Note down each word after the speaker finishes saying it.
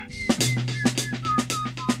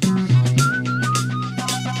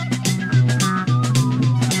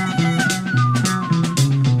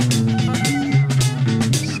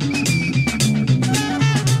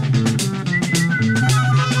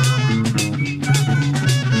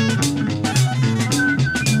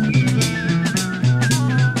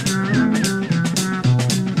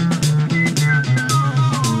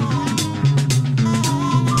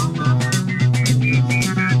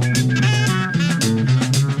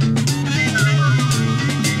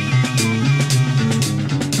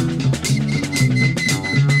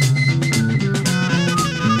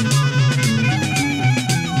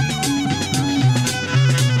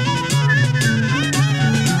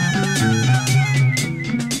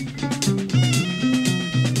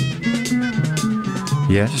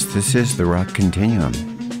Yes, this is the Rock Continuum.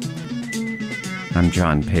 I'm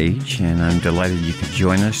John Page, and I'm delighted you could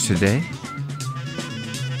join us today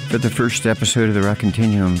for the first episode of the Rock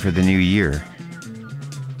Continuum for the new year.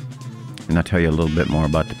 And I'll tell you a little bit more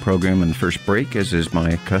about the program in the first break, as is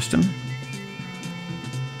my custom.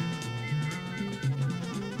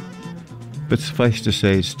 But suffice to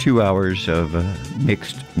say, it's 2 hours of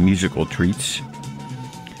mixed musical treats.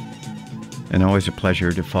 And always a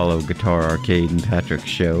pleasure to follow Guitar Arcade and Patrick's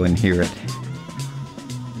show and hear it.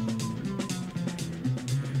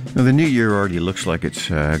 Well, the new year already looks like it's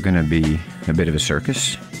going to be a bit of a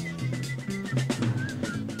circus.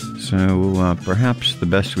 So perhaps the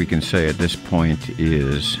best we can say at this point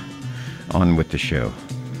is on with the show.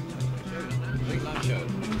 Good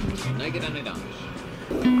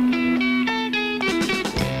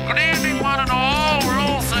evening, one and all. We're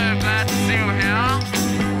all so glad to see you here.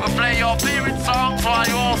 We'll play your favorite songs while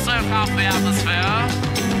you all soak up the atmosphere.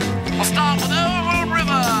 We'll start with Overwood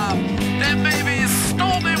River, then maybe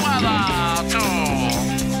stormy weather too.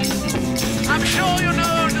 I'm sure you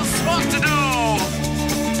know just what to do.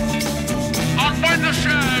 On with the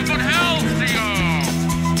show, good health to you.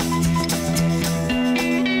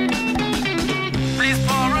 Please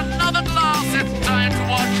pour another glass, it's time to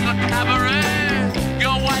watch the cabaret.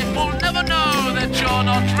 Your wife will never know that you're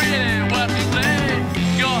not really working late.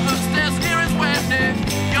 Your hostess here is Wendy.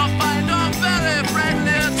 You'll find her very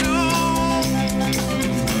friendly too.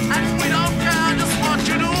 And we don't care just what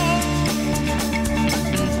you do.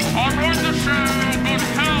 On with the show, good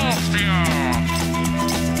health to you.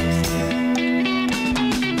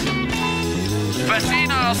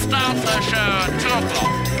 Bettina starts her show at 2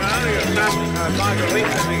 o'clock. Well, you're not Marguerite,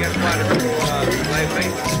 and we get quite a few lately.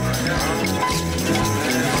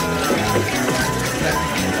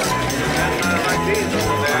 And like these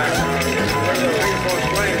over there, there's a 3-4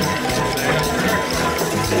 players.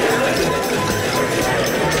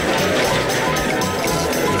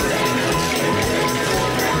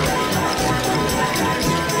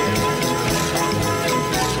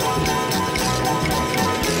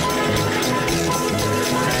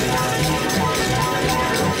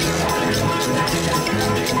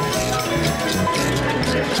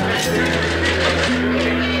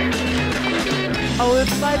 Oh,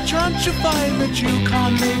 if by chance you find that you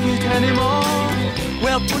can't make it anymore,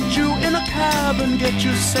 we'll put you in a cab and get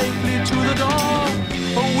you safely to the door.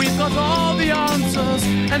 Oh, we've got all the answers,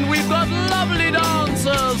 and we've got lovely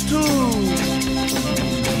dancers too.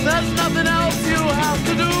 There's nothing else you have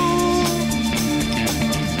to do.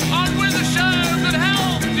 On with the show, good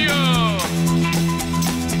health to you.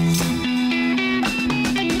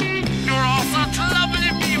 You're all such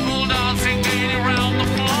lovely people dancing gaily around the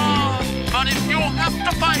floor. But if you have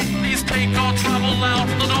to fight, please take your trouble out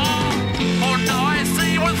the door. For now I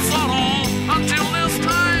say with sorrow, until this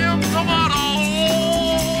time tomorrow,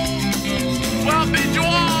 we'll bid you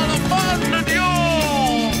all a fond adieu.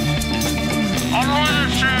 On with the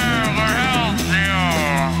show, good health to you.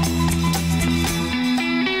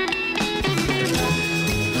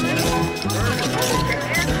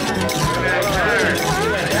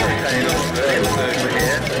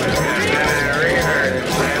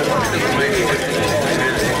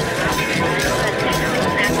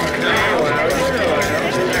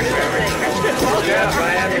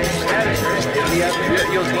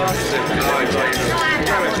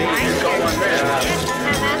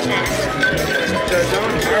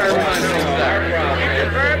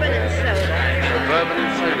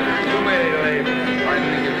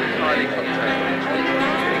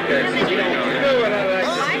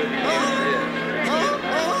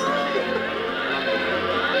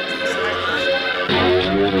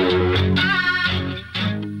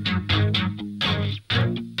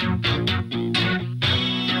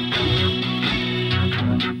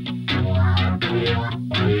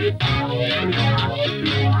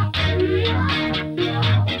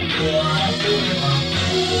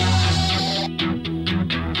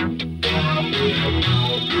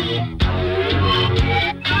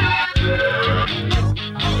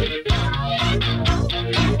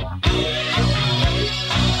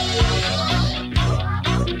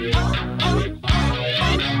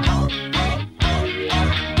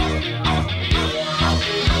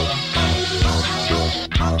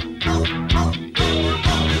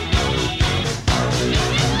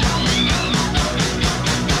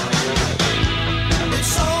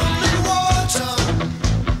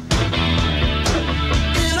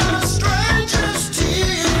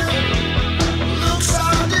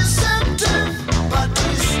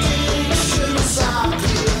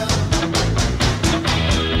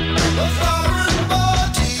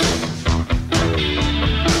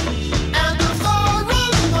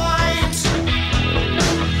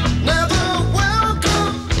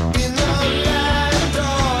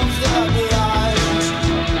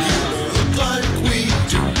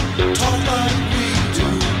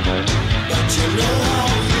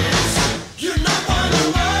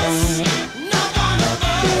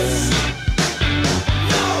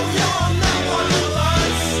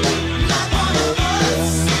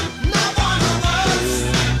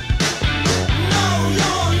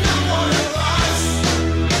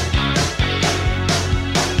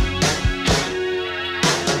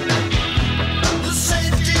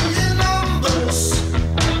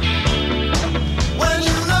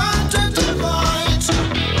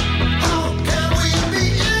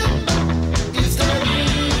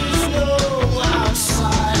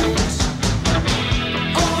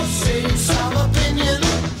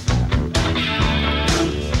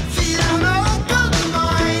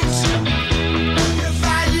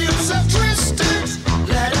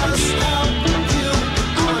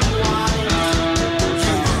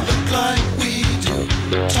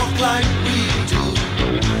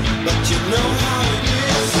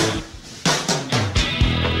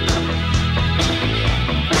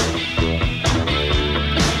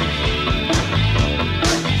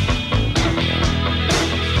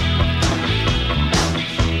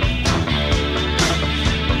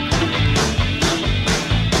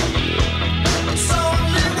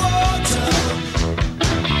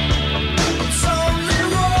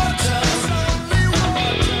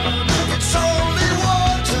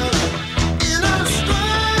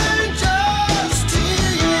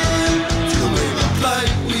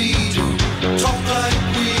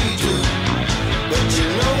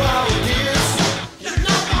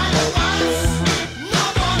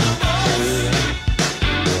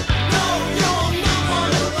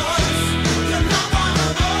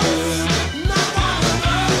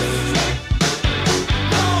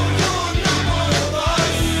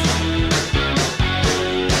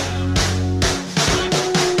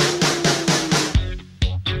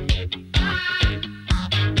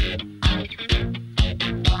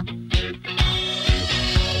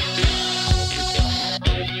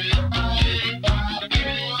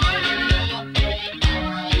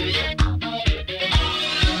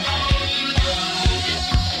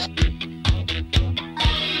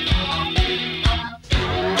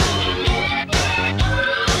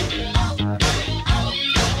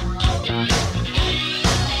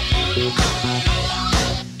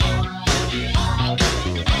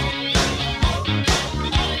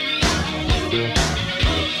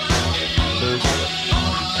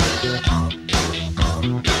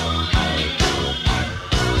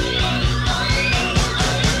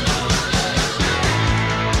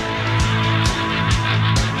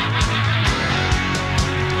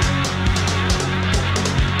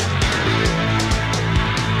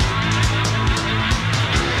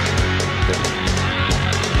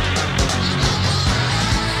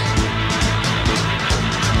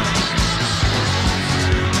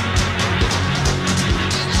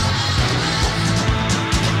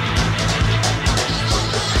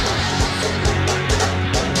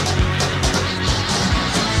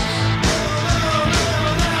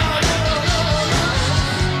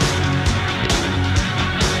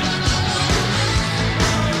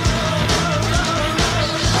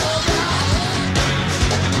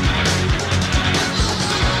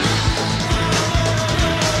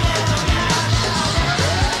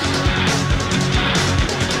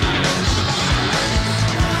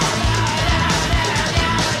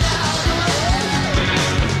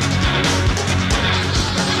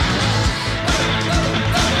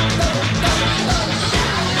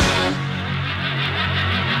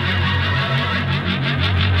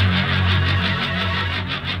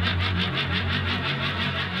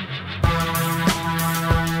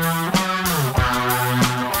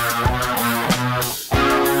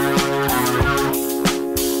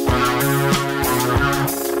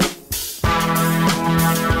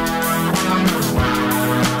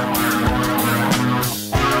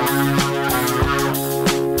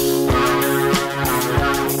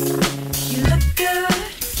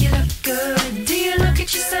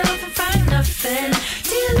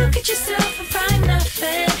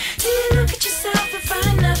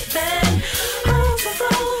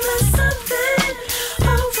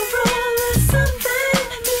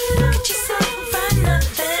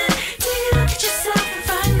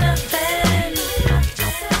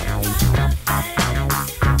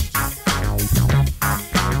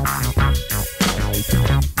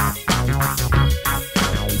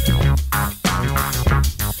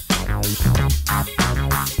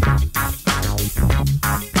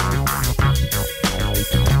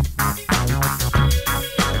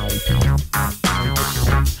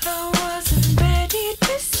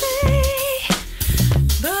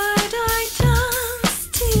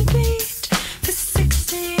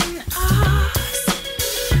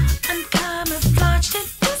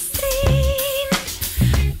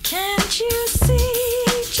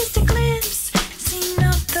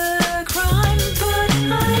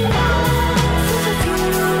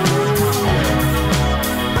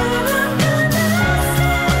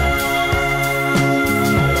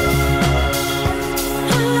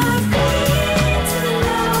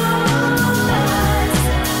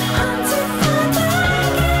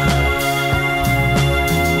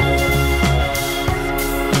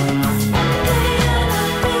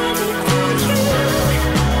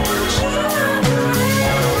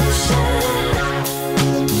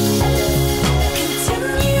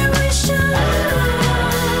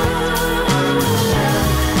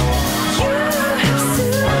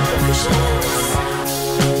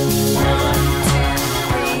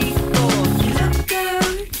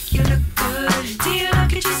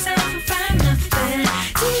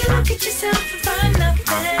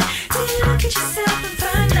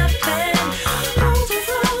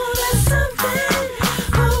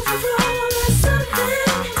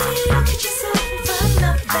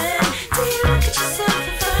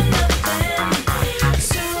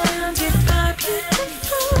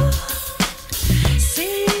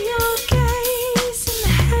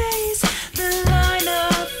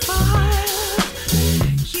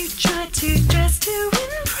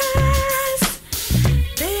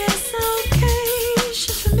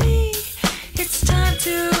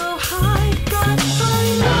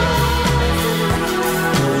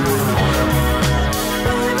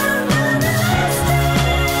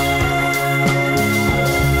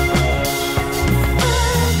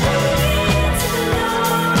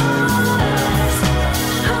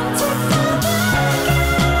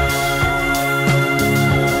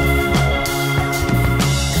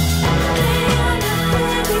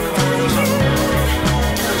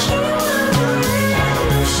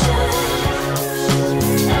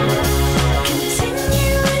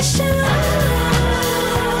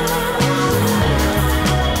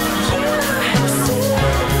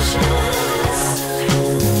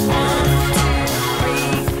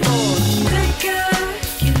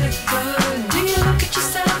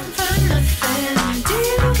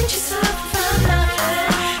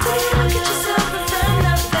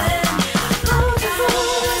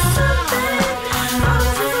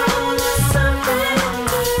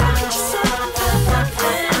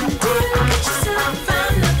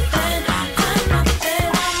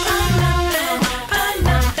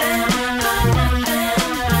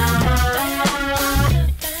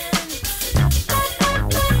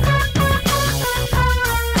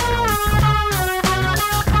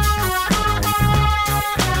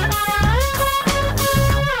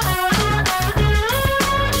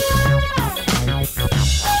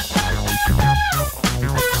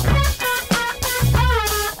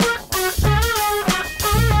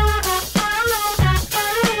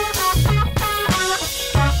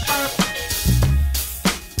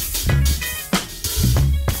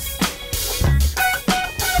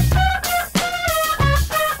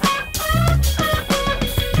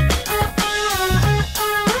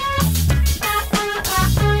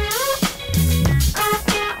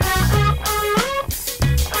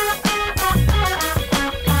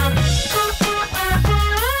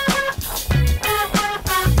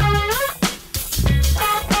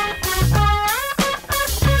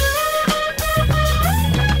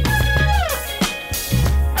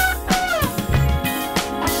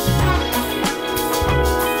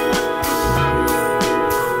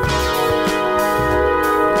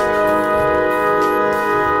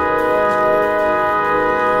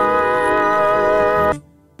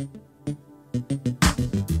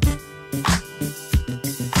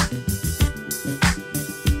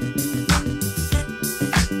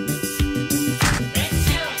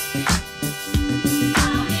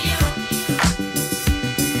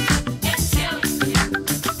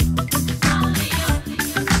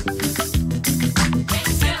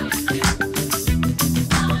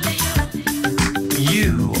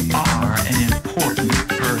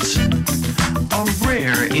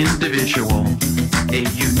 individual, a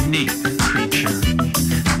unique creature.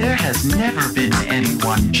 There has never been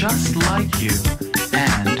anyone just like you,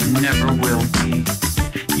 and never will be.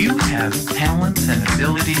 You have talents and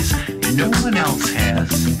abilities no one else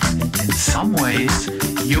has. In some ways,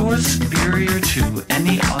 you're superior to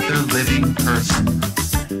any other living person.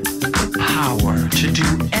 The power to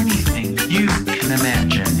do anything you can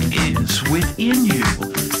imagine is within you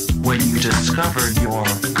when you discover your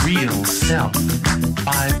real self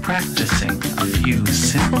by practicing a few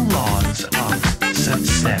simple laws of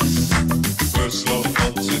success. First law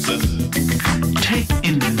of success. Take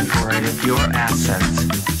inventory of your assets.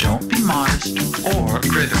 Don't be modest or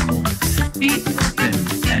critical. Be open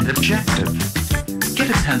and objective. Get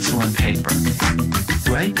a pencil and paper.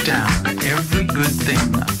 Write down every good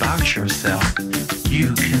thing about yourself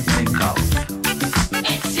you can think of.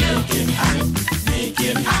 It's you. Make it happen. Make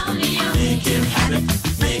it happen. Make it happen.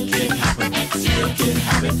 Make it happen. It's you. Make it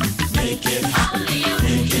happen. Make it happen.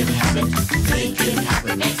 Make it happen. Make it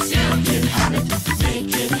happen. It's you. Make it happen.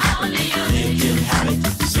 Make it happen. Make it happen.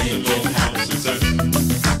 Make it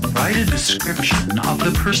happen. Write a description of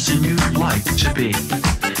the person you'd like to be.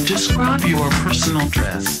 Describe your personal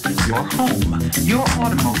dress, your home, your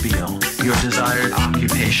automobile, your desired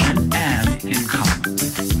occupation, and income.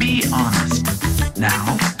 Be honest.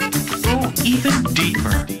 Now, go even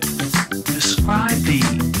deeper. Describe the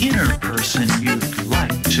inner person you'd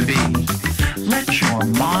like to be. Let your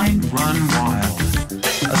mind run wild.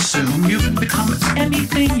 Assume you can become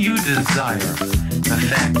anything you desire. The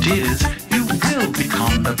fact is, you will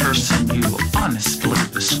become the person you honestly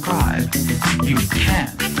describe. You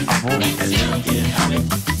can't avoid it. Make it happen.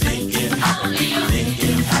 Make it happen. Make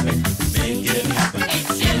it happen. Make it happen.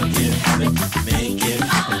 Make it happen. Make it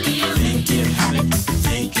happen. Make it happen.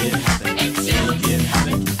 Make it happen. Make it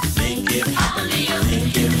happen. Make it happen.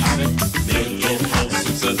 Make it happen. Make it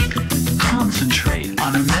happen. Concentrate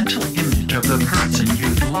on a mental image of the person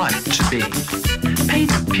you'd like to be.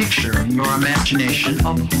 Paint a picture in your imagination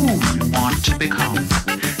of who you want to become.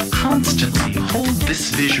 Constantly hold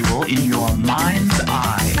this visual in your mind's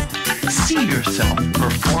eye. See yourself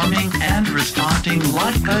performing and responding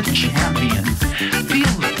like a champion.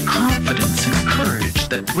 Feel the confidence and courage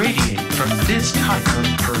that radiate from this type of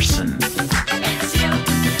person. It's you.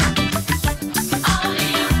 All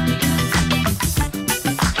you.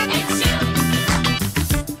 It's you.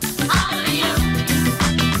 All you.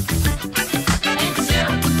 It's you.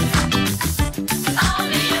 All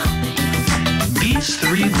you. These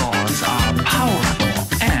three laws are powerful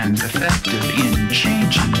and effective in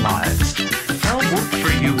changing lives. They'll work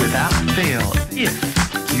for you without fail if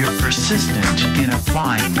you're persistent in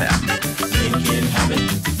applying them. Make it happen.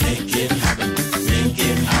 Make it happen. Make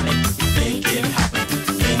it happen. Make it happen.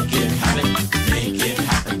 Make it happen. Make it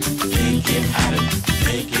happen. Make it happen.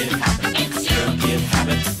 Make it happen. It's you. Make it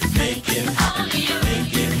happen. Make it happen.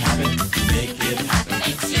 Make it happen. Make it happen.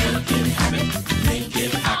 It's you. Make it happen. Make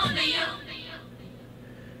it happen.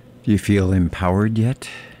 Do you feel empowered yet?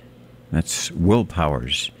 That's Will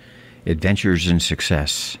Powers, Adventures in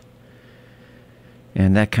Success.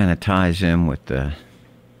 And that kind of ties in with the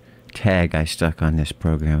tag I stuck on this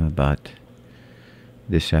program about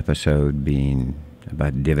this episode being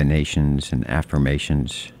about divinations and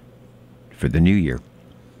affirmations for the new year.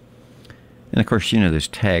 And of course, you know, those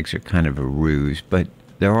tags are kind of a ruse, but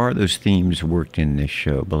there are those themes worked in this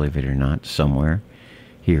show, believe it or not, somewhere,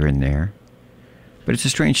 here and there. But it's a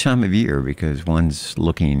strange time of year because one's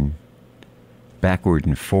looking backward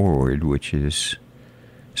and forward, which is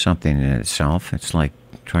something in itself. It's like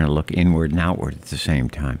trying to look inward and outward at the same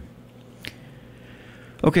time.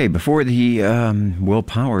 Okay, before the Will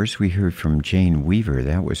Powers, we heard from Jane Weaver.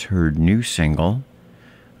 That was her new single,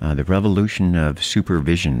 The Revolution of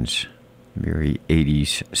Supervisions. Very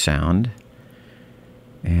 80s sound.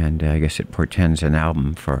 And I guess it portends an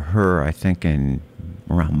album for her, I think, in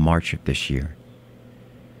around March of this year.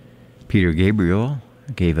 Peter Gabriel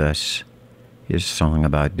gave us his song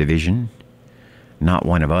about division, Not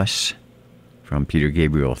One of Us, from Peter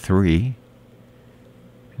Gabriel 3.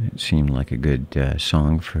 It seemed like a good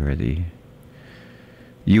song for the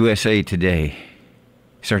USA Today.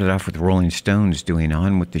 Started off with Rolling Stones doing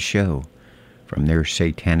On With the Show from their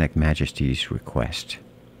Satanic Majesty's request.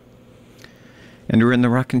 And we're in the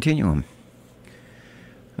Rock Continuum.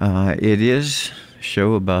 It is a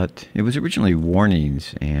show about, it was originally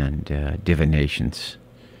warnings and divinations.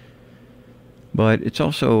 But it's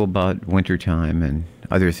also about wintertime and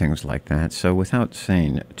other things like that. So without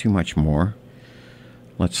saying too much more,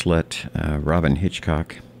 let's let Robyn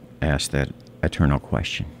Hitchcock ask that eternal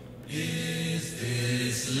question. Is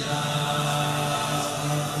this love?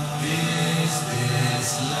 Is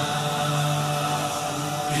this love?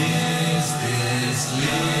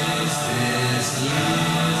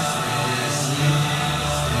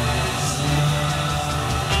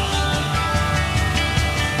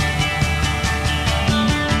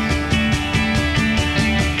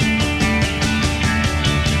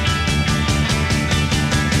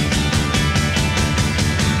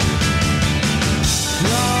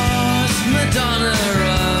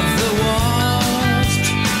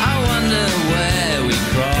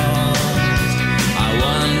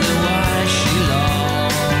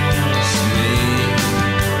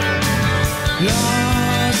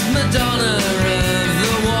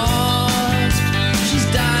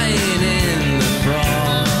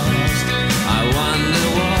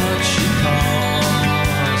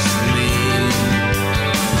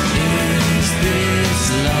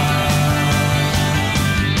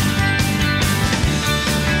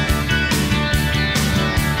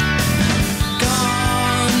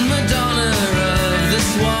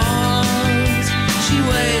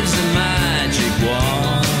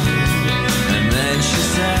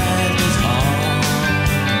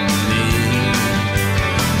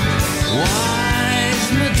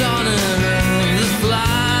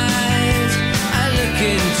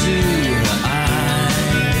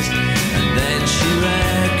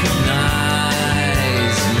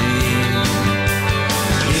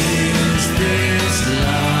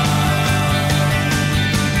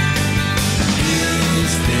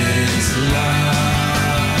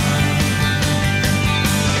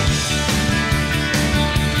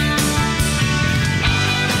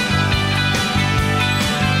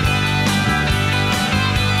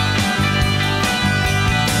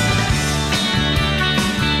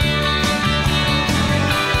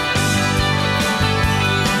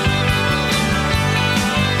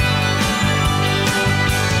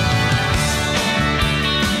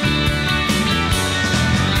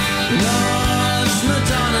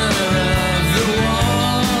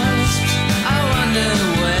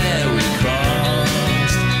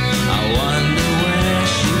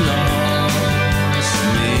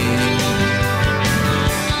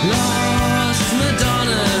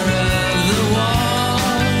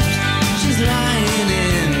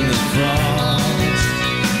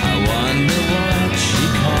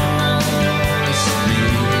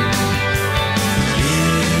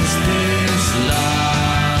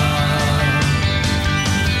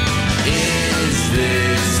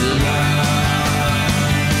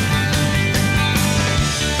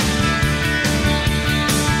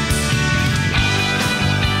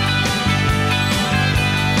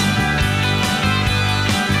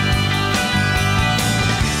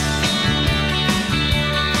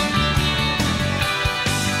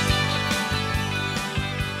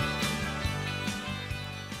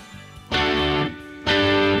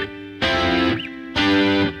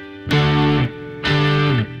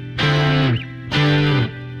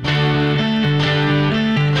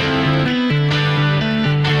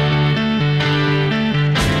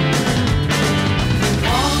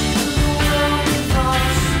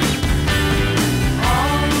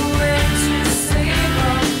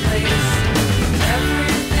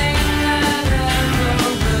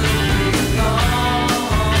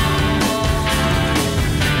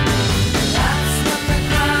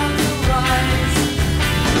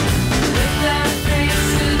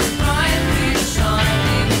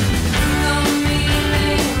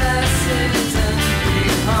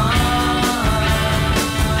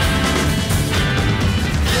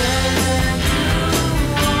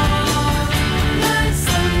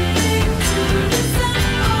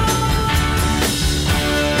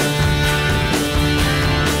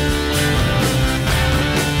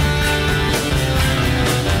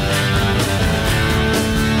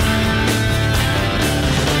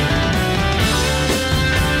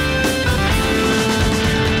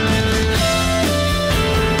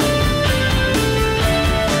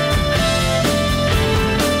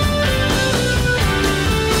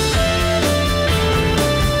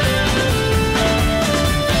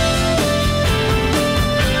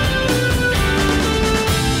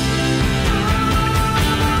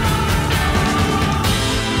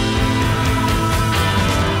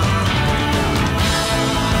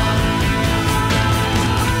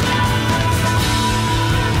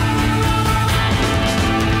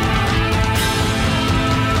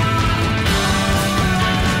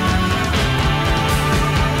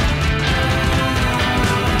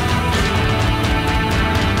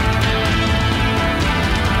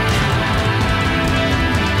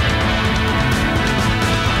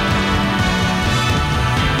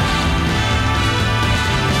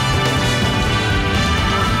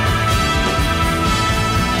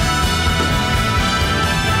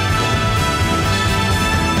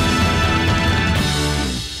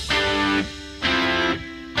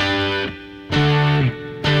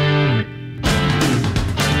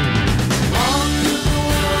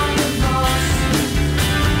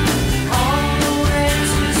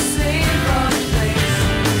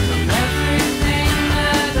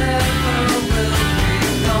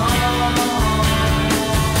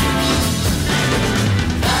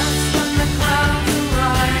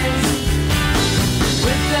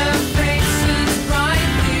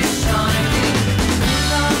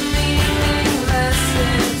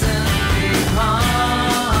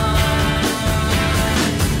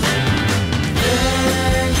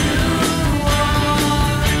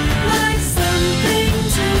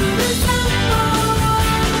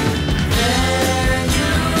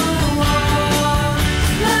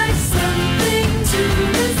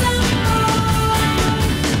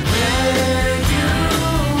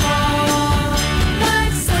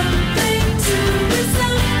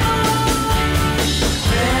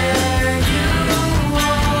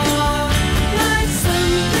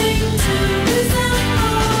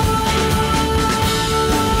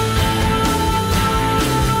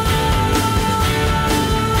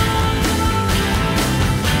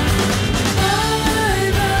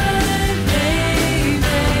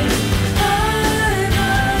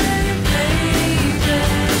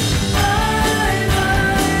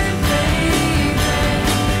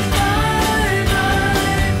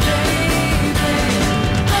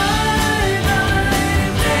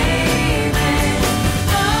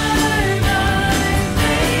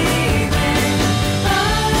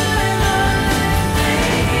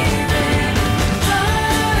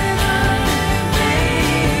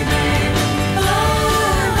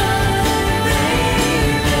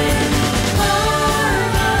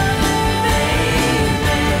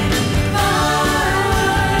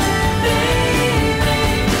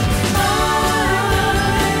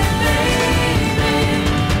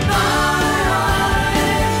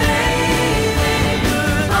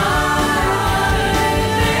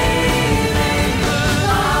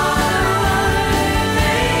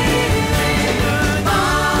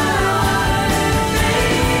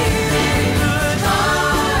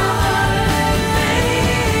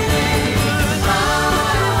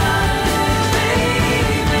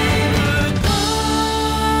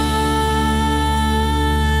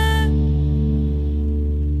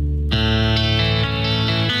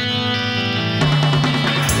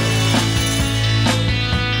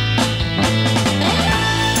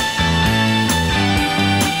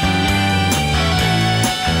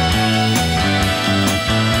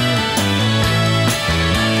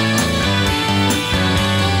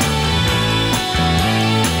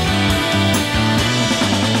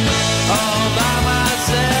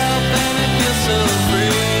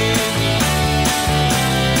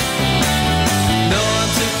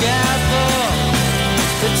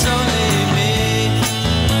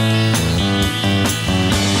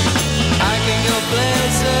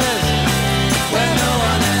 places where no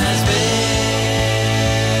one has been.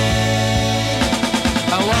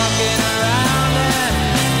 I'm walking around and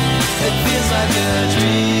it feels like a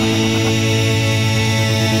dream.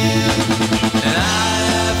 And I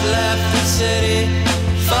have left the city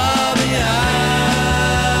far behind.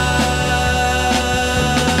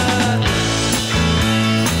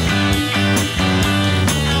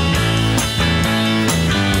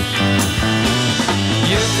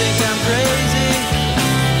 You think I'm crazy,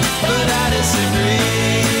 but I disagree.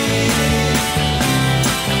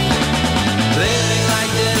 Living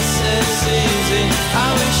like this is easy, I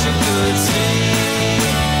wish you could see.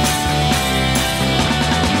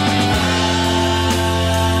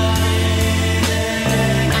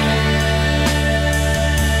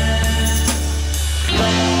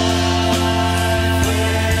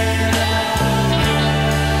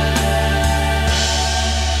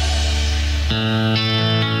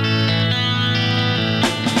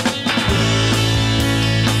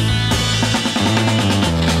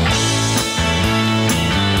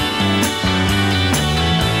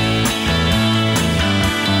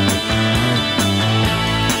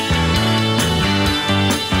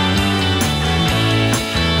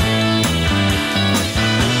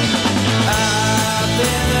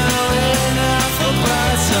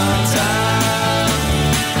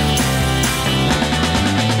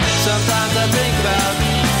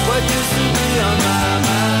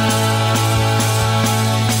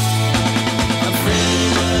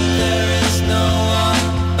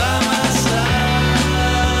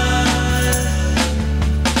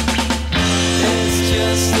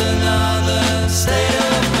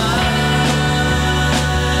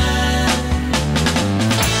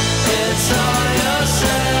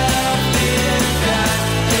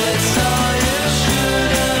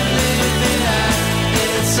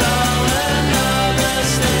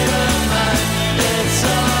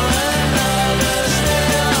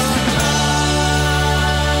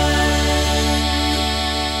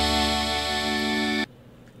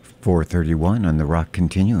 .431 on the Rock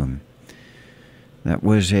Continuum. That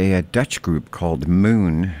was a Dutch group called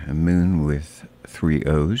Moon, a Moon with 3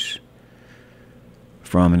 O's,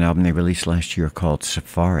 from an album they released last year called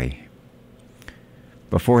Safari.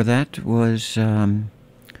 Before that was a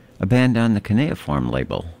band on the Cuneiform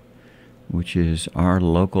label, which is our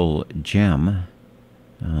local gem,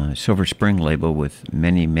 Silver Spring label with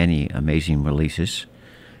many, many amazing releases.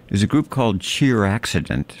 There's a group called Sheer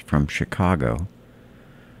Accident from Chicago.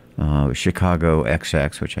 Chicago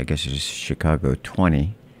XX, which I guess is Chicago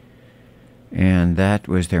 20. And that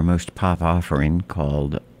was their most pop offering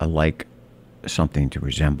called A Like Something to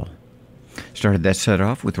Resemble. Started that set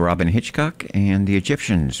off with Robin Hitchcock and the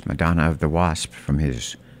Egyptians, Madonna of the Wasp from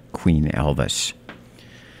his Queen Elvis.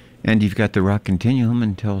 And you've got the Rock Continuum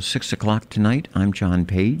until 6 o'clock tonight. I'm John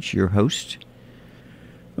Page, your host.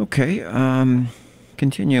 Okay,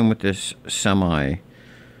 continuing with this semi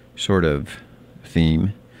sort of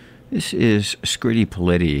theme. This is Scritti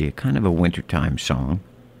Politti, kind of a wintertime song,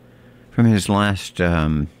 from his last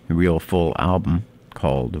real full album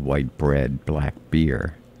called White Bread, Black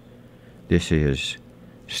Beer. This is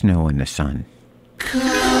Snow in the Sun.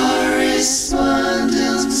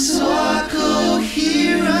 Correspondence or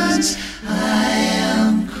coherence, I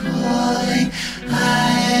am calling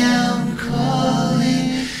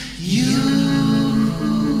you.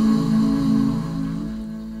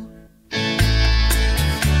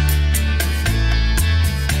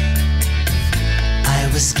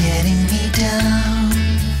 Was getting me down,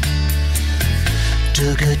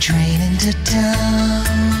 took a train into town,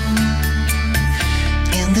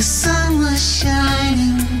 and the sun was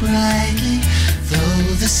shining brightly,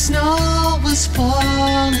 though the snow was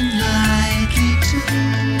falling lightly too.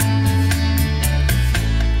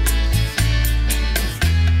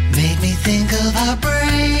 Made me think of how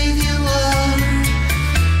brave you are,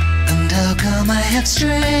 and how come I have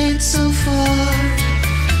strayed so far,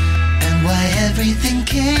 why everything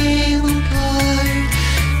came apart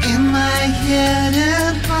in my head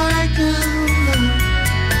and heart now.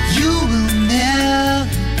 You will never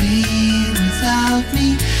be without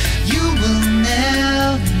me. You will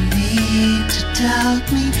never need to doubt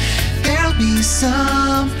me. There'll be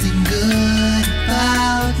something good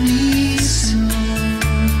about me soon.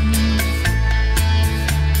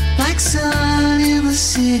 Like sun in the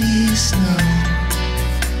city snow,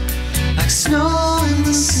 like snow in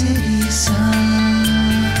the city sun.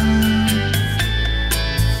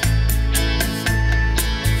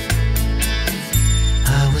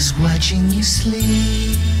 I was watching you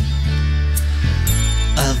sleep,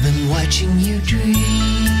 I've been watching you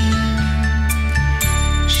dream.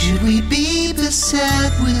 Should we be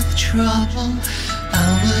beset with trouble,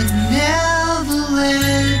 I'll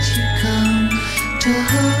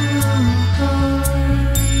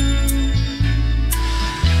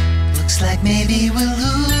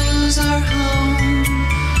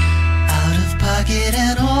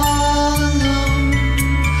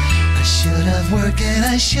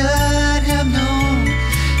I should have known.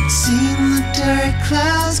 Seen the dark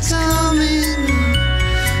clouds coming,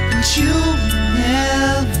 and you will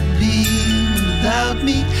never be without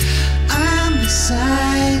me. I'm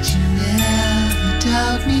beside you, never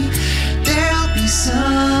doubt me. There'll be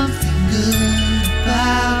something good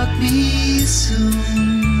about me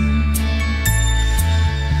soon.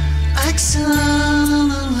 Like sun in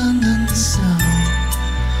the London sun,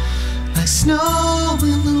 like snow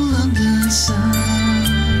in the London sun.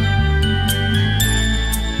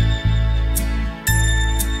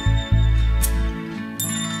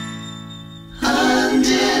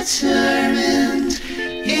 Undetermined,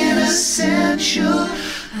 inessential,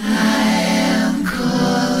 I am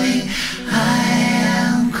calling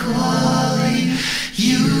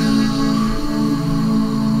you.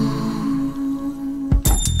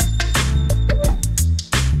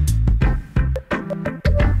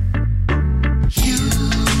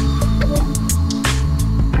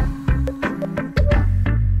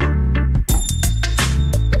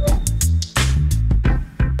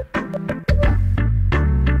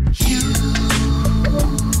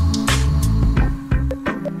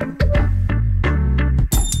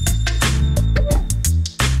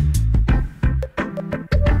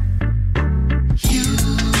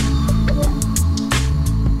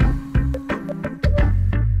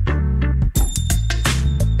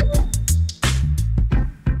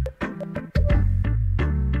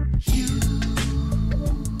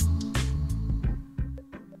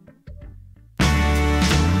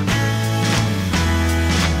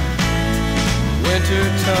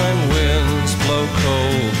 Wintertime winds blow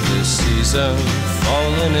cold this season,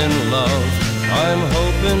 falling in love. I'm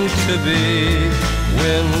hoping to be.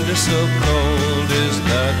 Wind is so cold, is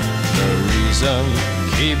that the reason?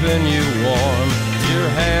 Keeping you warm, your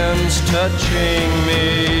hands touching me.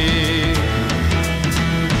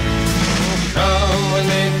 Come when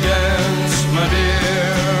they dance, my dear.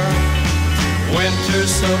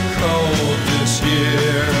 Winter's so cold this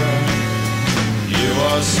year. You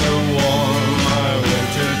are so warm, my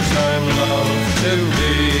wintertime love to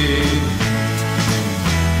be.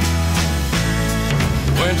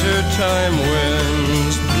 Wintertime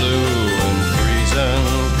winds blue and freezing,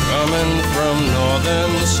 coming from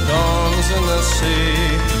northern storms in the sea.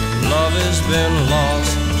 Love has been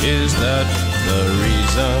lost, is that the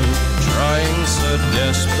reason? Trying so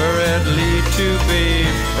desperately to be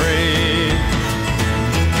free.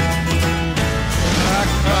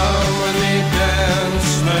 Come when they dance,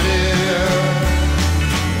 my dear.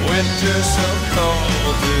 Winter's so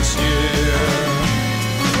cold this year.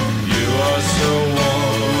 You are so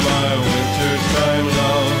warm, my wintertime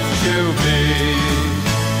love to be.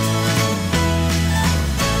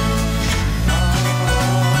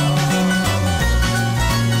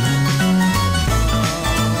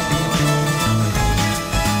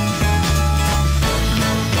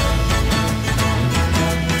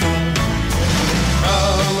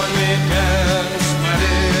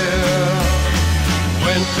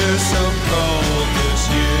 Winter's so cold this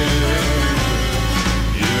year.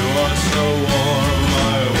 You are so warm,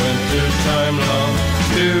 my wintertime love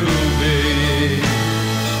to be.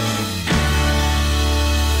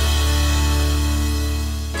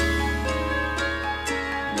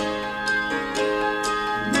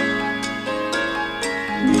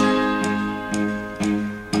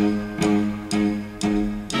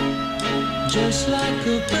 Just like a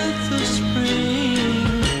breath of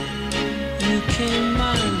spring, you came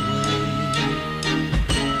my way.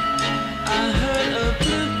 I heard a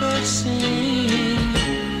bluebird sing,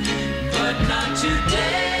 but not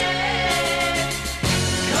today.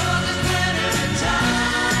 'Cause it's winter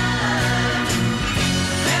time,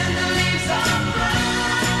 and the leaves are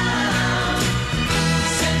brown.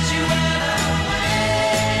 Since you went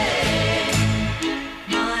away,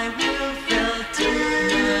 my will fell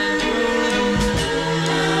down.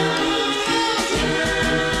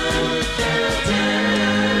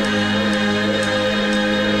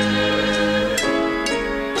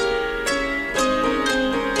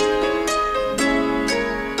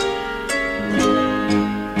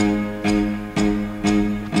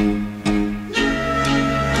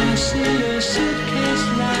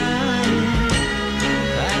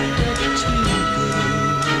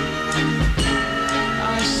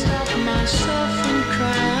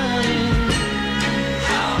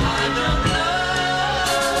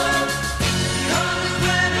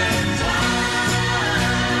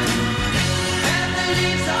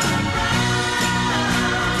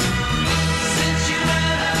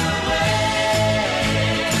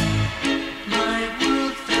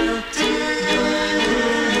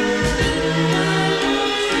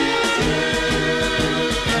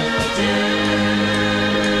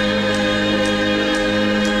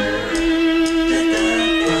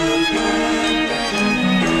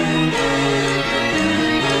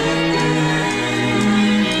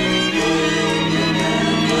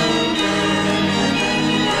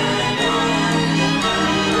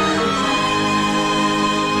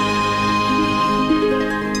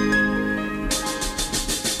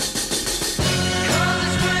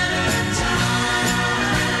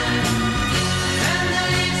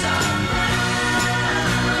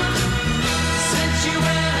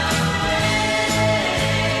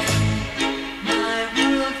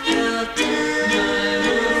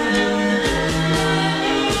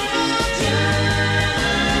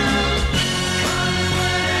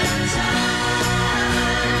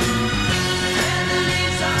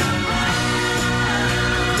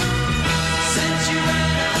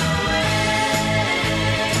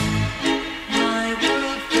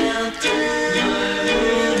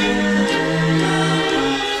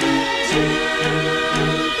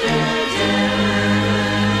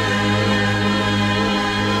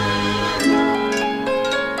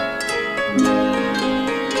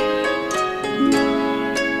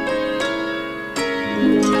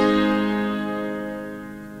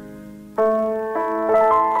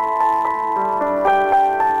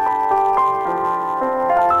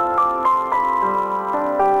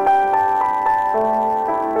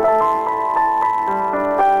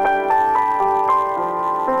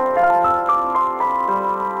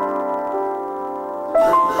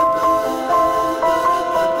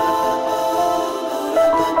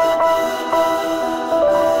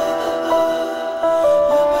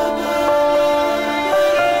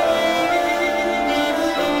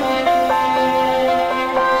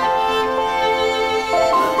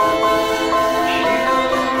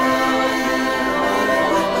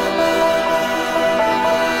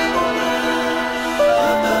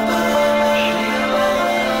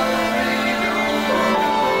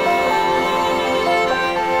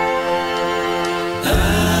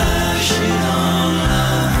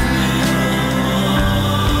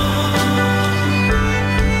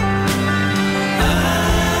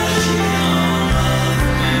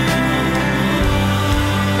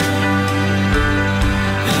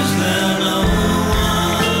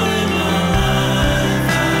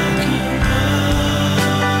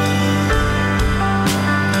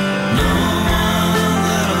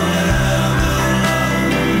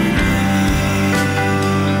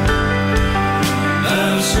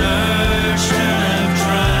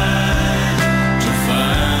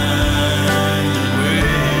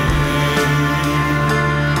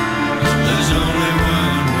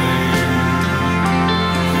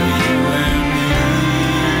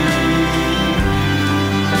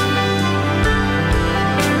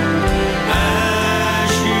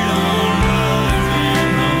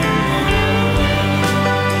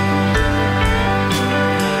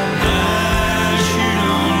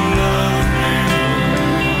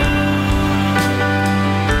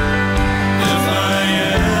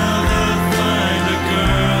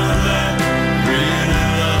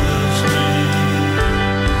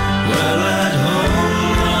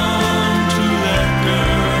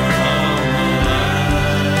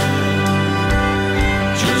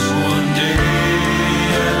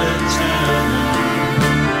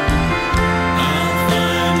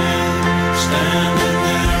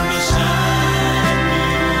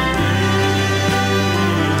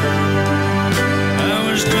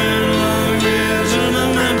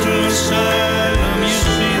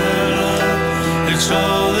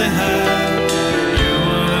 all they had. You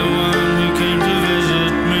were the one who came to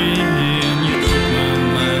visit me, and you took my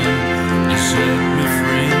mind, you set me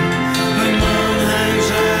free. The moon hangs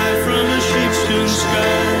high from a sheepskin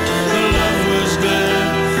sky. The love was there,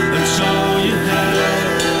 that's all you had.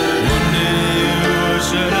 One day you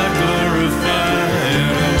said I'd glorify, and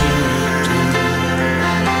I would too.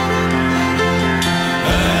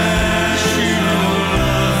 As you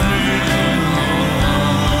love me,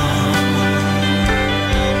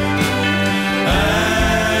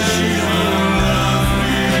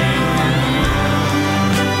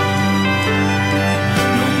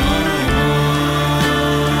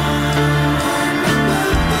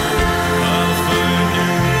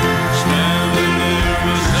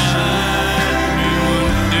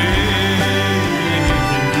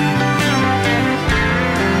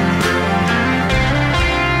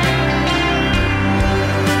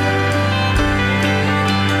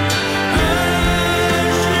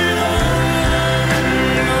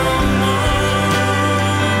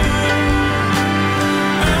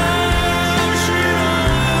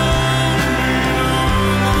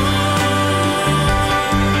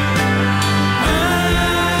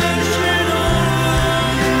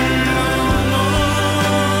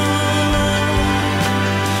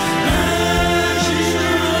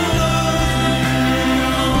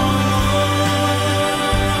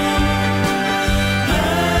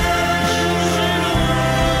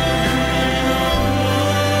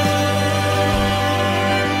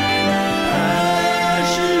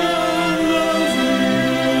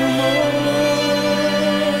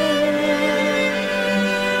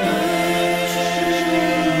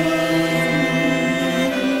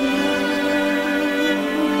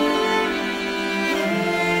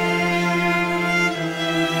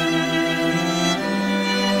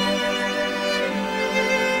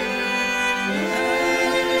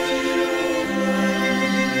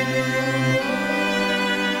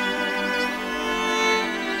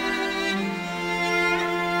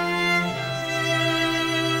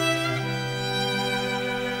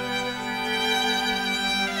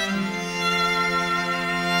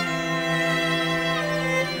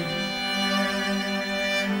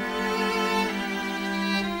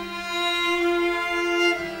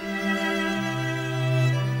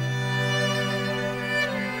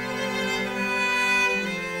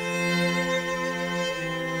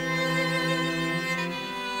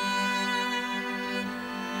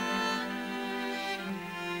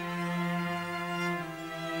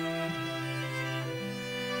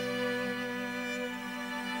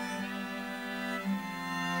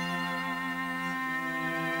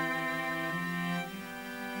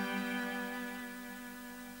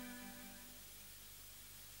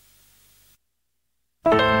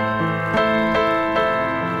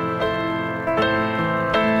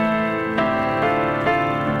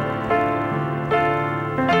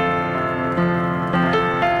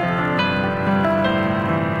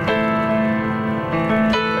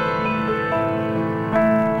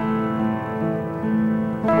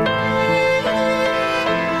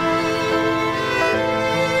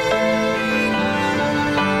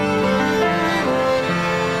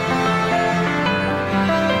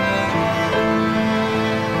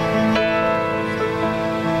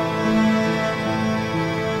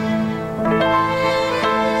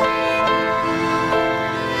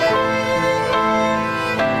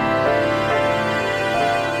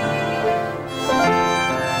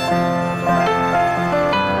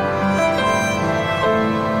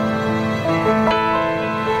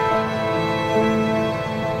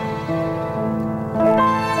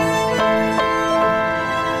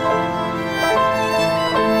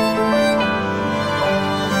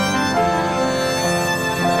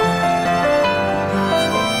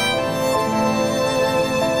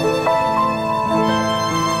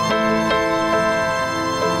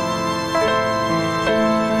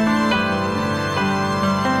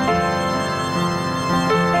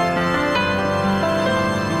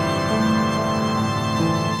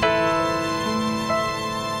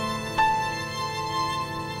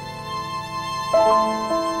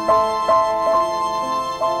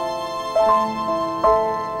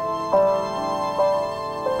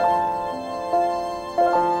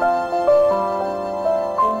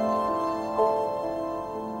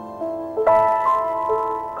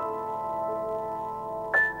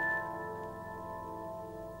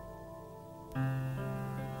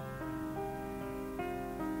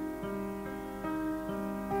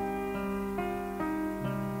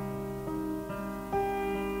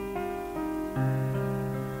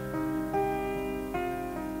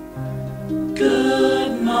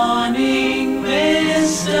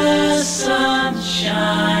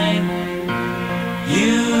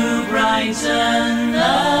 brighten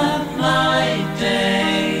up my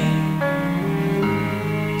day.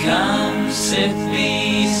 Come sit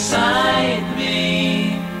beside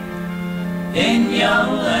me in your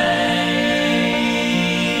way.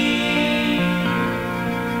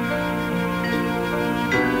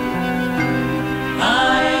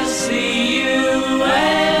 I see you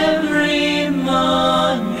every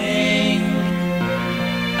morning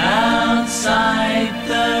outside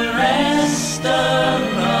the restaurants.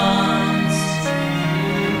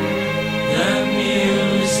 The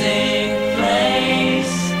music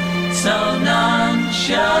plays so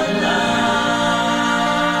nonchalant.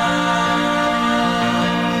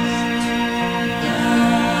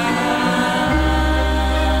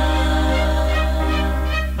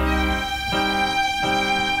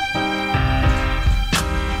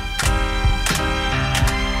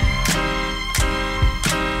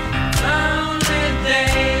 Lonely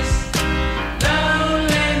days,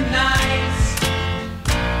 lonely nights.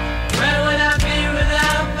 Where would I be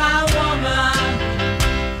without my woman?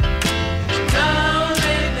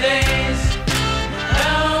 Lonely days,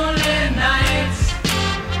 lonely nights.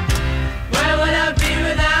 Where would I be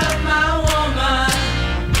without my woman?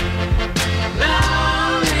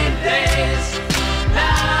 Lonely days,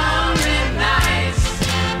 lonely nights.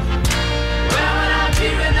 Where would I be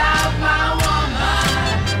without my woman?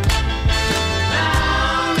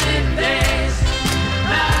 Lonely days,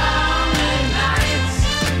 lonely nights.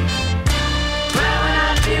 Where would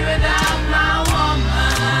I be without my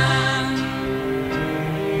woman?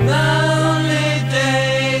 Lonely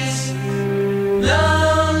days,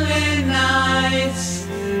 lonely nights.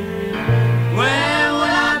 Where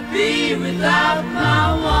would I be without my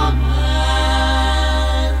woman?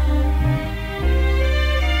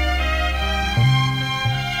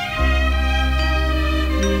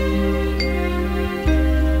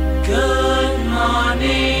 Good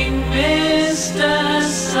morning, Mr.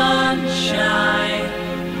 Sunshine.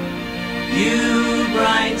 You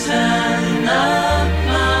brighten up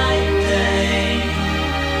my day.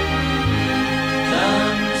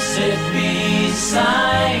 Come sit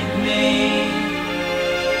beside me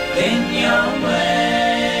in your way.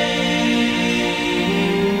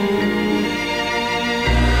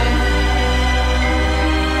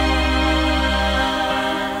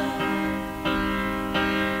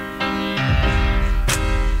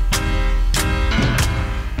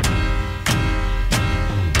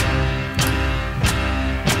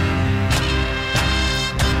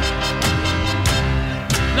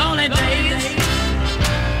 Lonely days,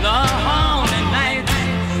 lonely nights.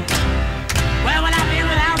 Where would I be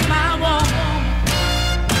without my woman?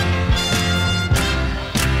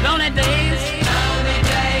 Lonely days, lonely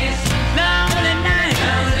nights, lonely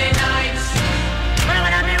nights. Where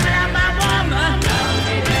would I be without my woman?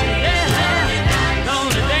 Lonely days, lonely nights,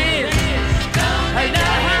 lonely days,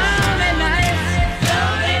 lonely nights,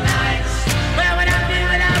 lonely nights. Where would I be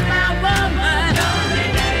without my woman? Lonely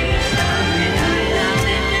days, lonely nights,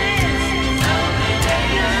 lonely days, lonely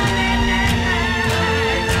days, lonely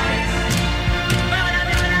nights. Where would I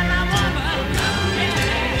be without my woman?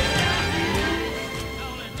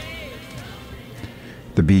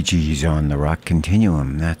 The Bee Gees on the Rock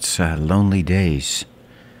Continuum. That's Lonely Days.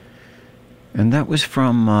 And that was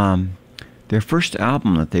from their first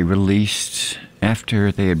album that they released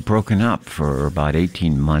after they had broken up for about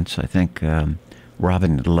 18 months. I think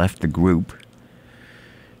Robin had left the group.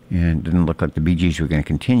 And it didn't look like the Bee Gees were going to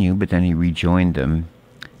continue, but then he rejoined them.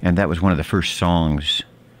 And that was one of the first songs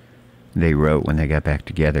they wrote when they got back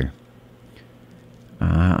together.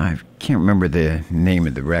 I can't remember the name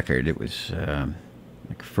of the record. It was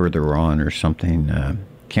like Further On or something.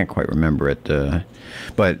 Can't quite remember it.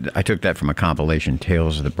 But I took that from a compilation,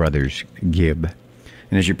 Tales of the Brothers Gibb.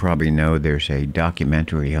 And as you probably know, there's a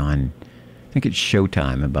documentary on, I think it's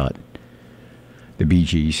Showtime, about the Bee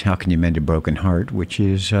Gees, How Can You Mend a Broken Heart, which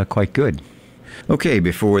is quite good. Okay,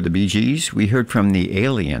 before the Bee Gees, we heard from the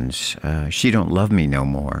Aliens, She Don't Love Me No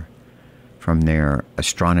More, from their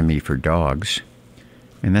Astronomy for Dogs.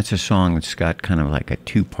 And that's a song that's got kind of like a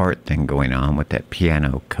two-part thing going on with that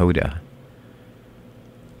piano coda.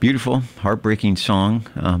 Beautiful, heartbreaking song.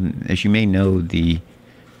 As you may know, the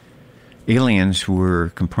Aliens were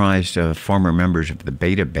comprised of former members of the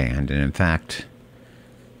Beta Band, and in fact,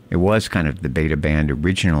 it was kind of the Beta Band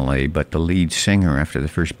originally, but the lead singer after the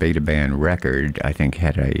first Beta Band record, I think,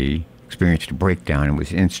 had experienced a breakdown and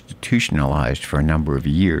was institutionalized for a number of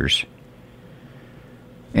years.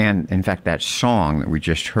 And in fact, that song that we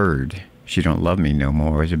just heard, She Don't Love Me No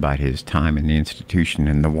More, is about his time in the institution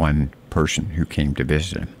and the one person who came to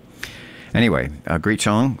visit him. Anyway, a great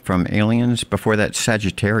song from Aliens. Before that,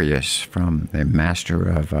 Sagittarius from the master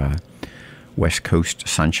of West Coast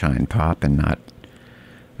sunshine pop and not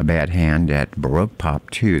a bad hand at Baroque pop,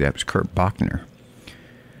 too. That was Kurt Bachner.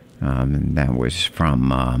 And that was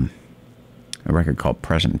from a record called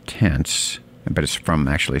Present Tense, but it's from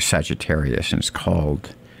actually Sagittarius, and it's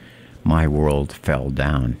called My World Fell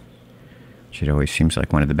Down, which it always seems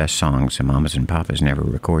like one of the best songs the Mamas and Papas never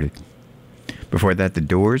recorded. Before that, The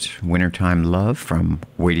Doors, Wintertime Love from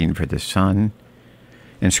Waiting for the Sun.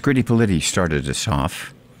 And Scritti Politti started us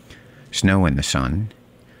off, Snow in the Sun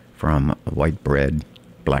from White Bread,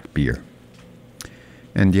 Black Beer.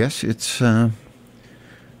 And yes, it's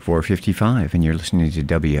 4:55, and you're listening to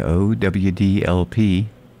WOWDLP,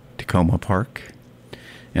 Tacoma Park,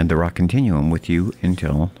 and the Rock Continuum with you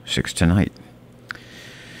until 6 tonight.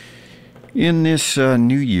 In this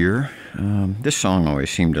new year, this song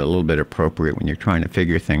always seemed a little bit appropriate when you're trying to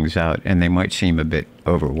figure things out, and they might seem a bit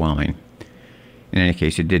overwhelming. In any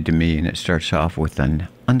case, it did to me, and it starts off with an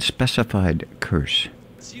unspecified curse.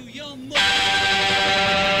 Thank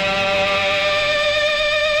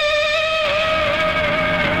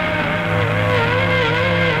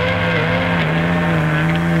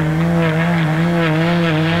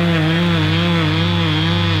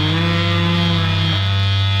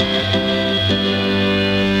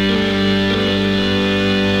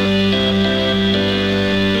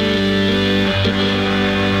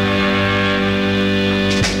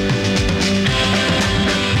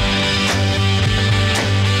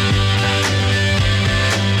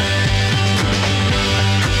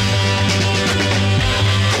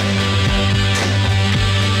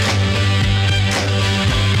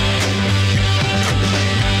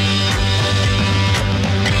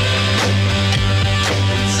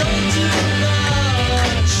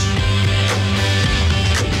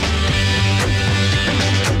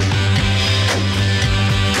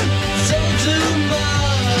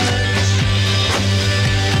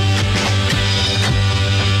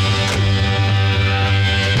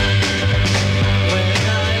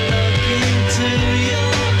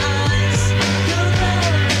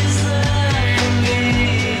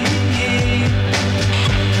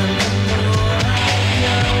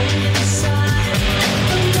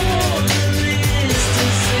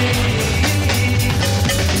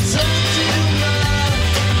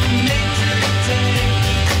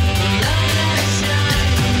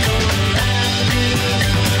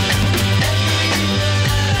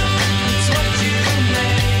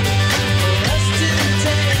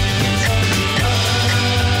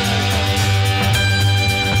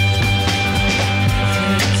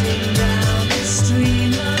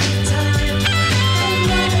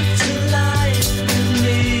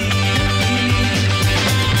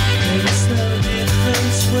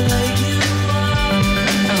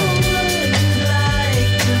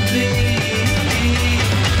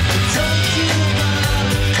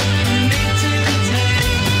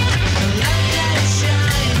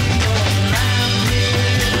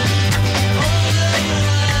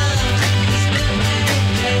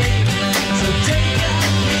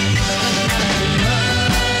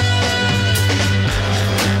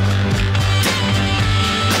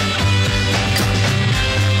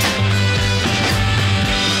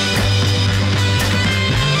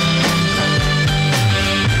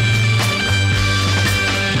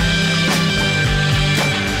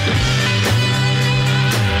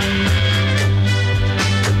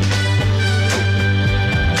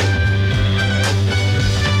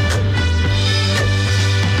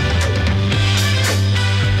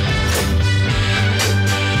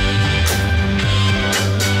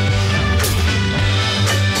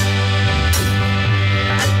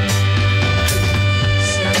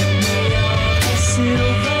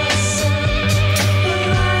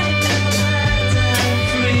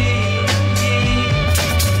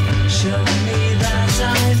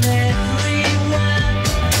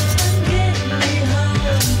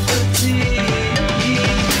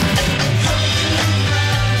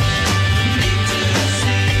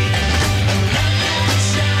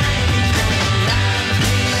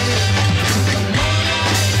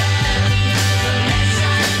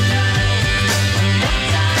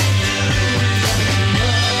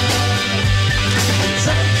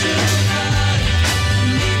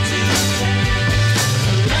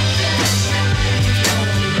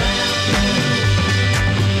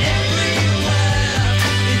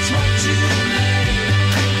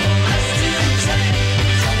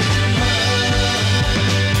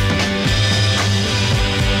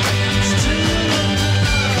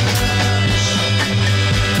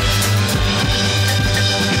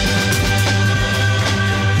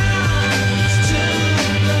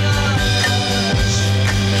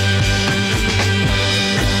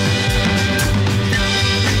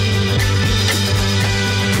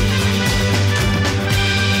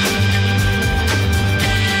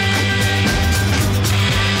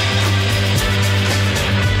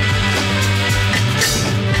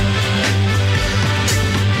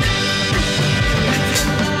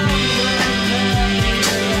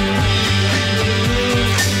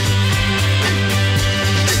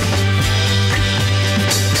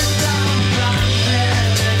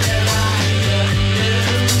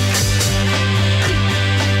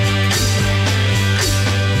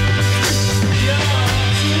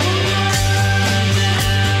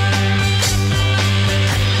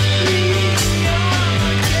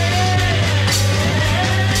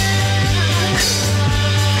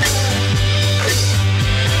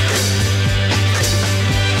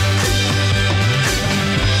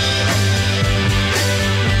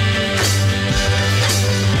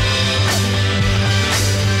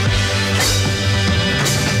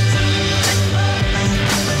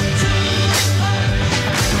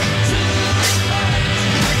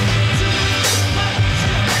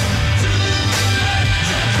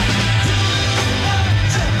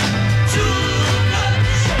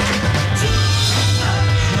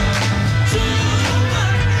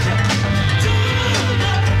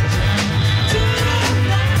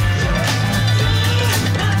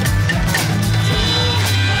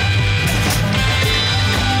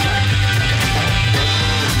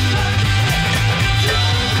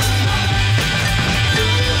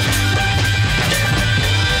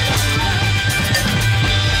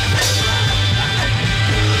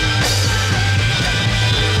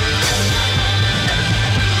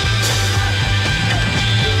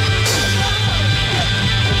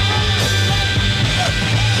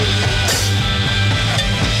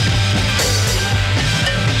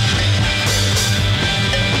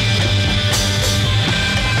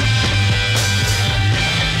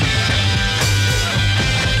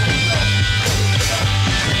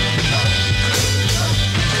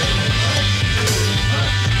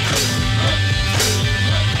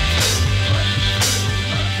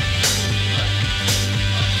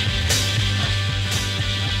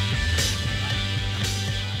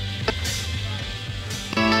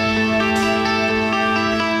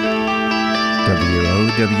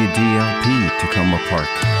WDLP, Tacoma Park.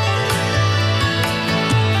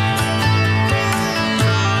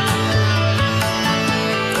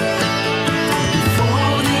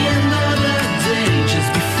 Before the end of the day,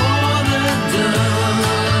 just before the dawn,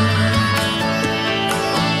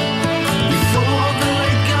 before the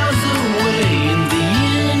light goes away in the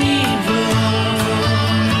universe,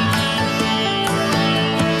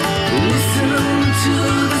 listen to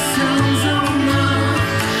the sounds of love,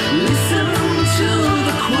 listen to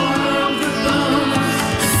the choir of the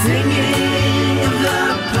birds,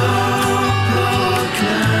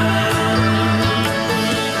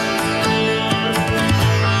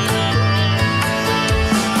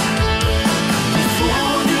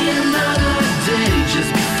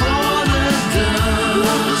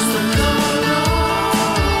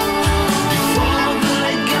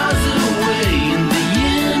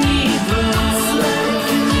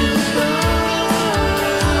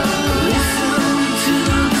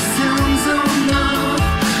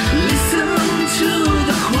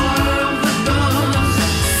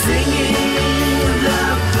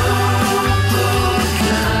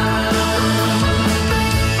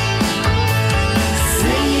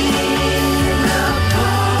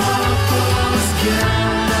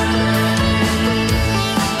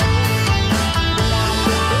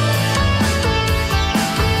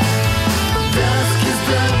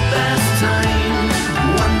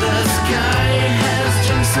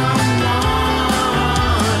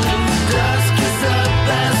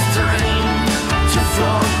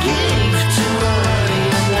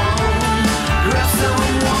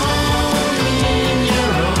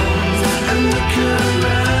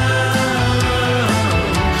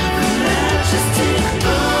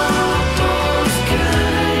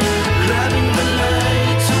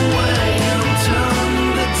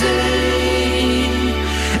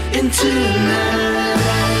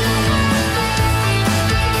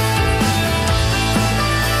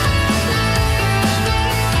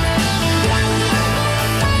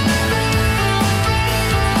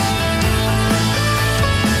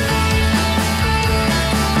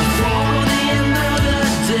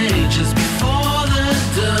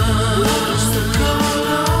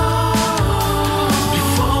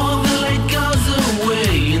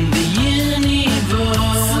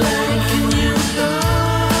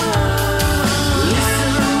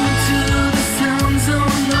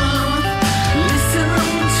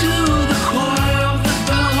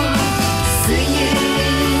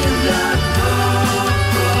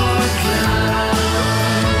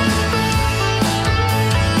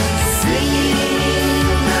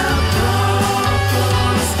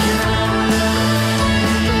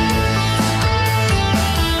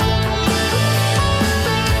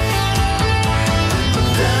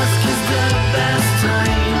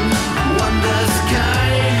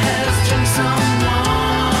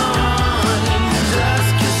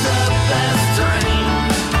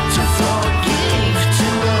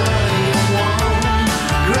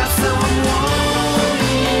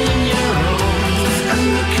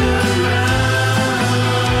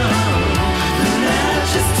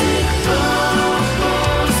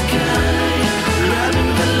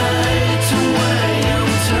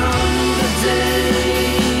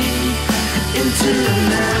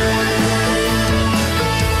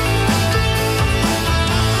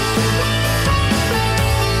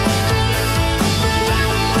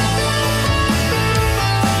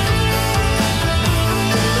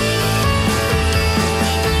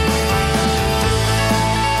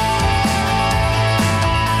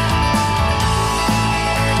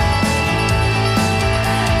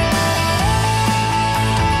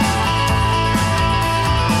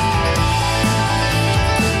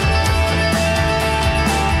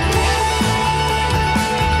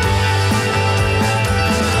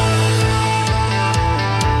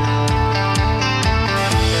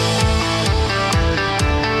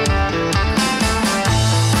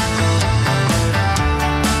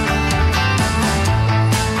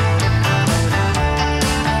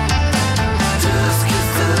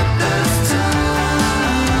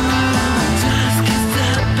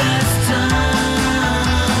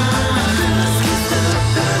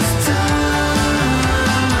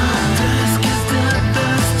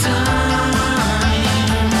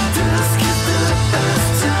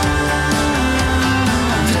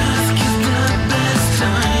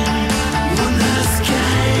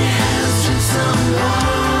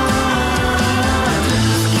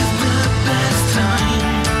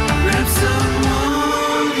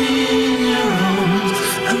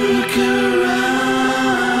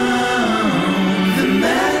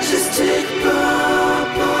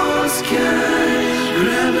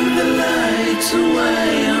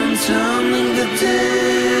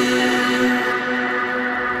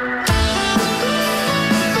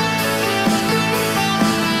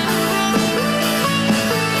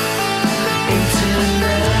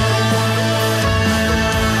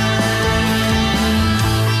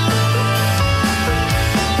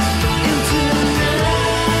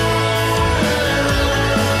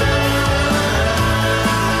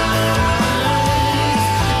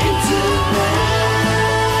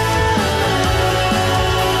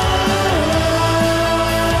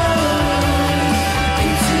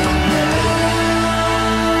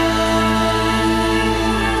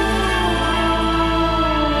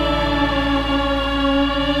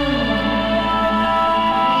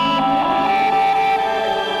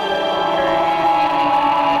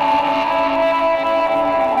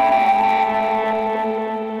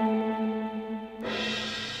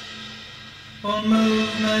 All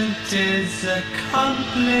movement is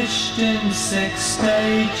accomplished in 6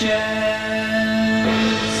 stages,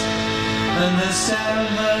 and the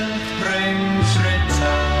 7th brings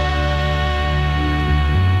return.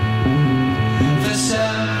 The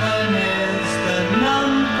 7 is the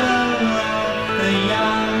number of the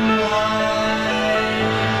young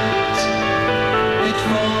light. It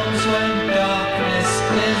forms when darkness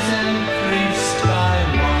is increased by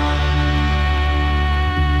 1.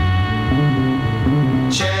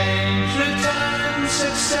 Change, return,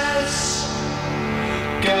 success,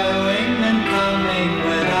 going and coming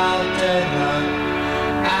without error.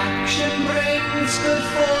 Action brings good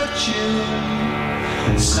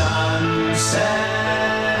fortune. Sunset.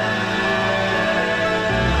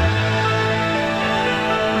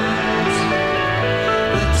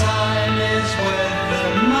 The time is with the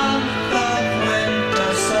month of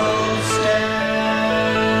winter solstice,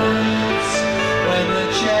 when the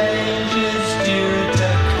change is due to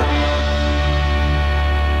come.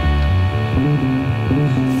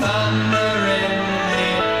 Thunder in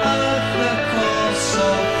the earth, the course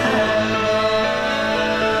of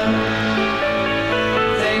heaven.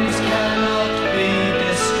 Things cannot be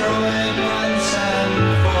destroyed once and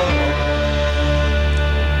for all.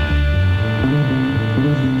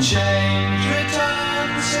 Change, return,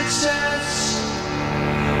 success,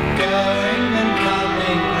 going and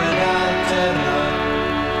coming without error.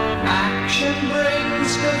 Action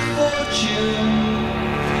brings good fortune.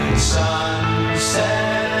 Sunset,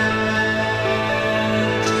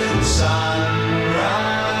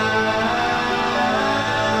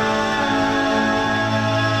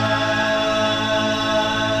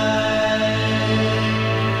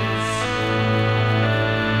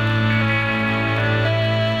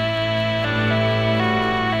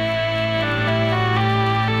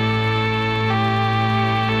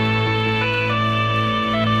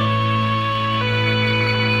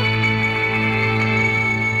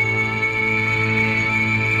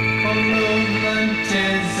 movement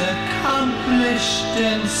is accomplished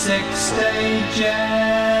in 6 stages,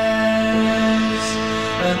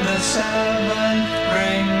 and the 7th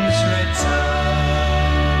brings return.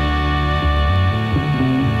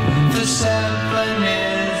 The 7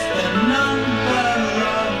 is the number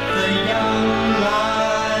of the young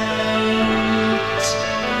light.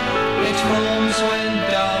 It forms when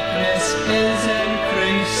darkness is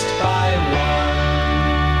increased by 1.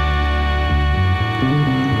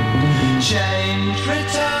 Change,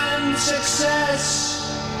 return, success,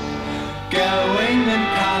 going and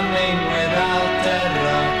coming without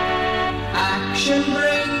error. Action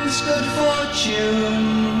brings good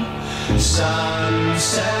fortune.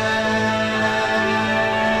 Sunset,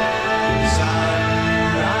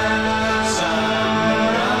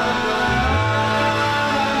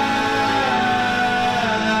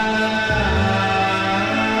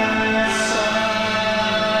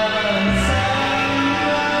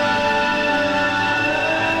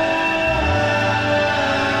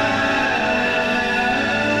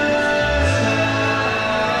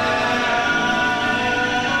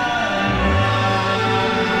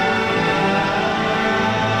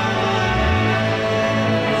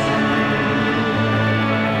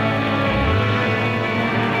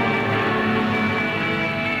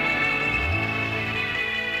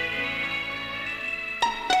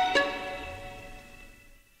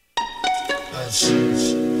 sunrise,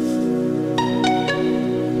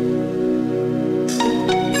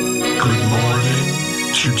 Good morning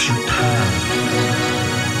to Japan,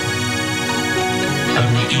 and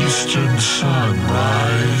the eastern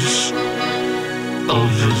sunrise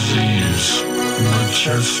over these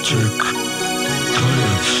majestic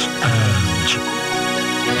cliffs, and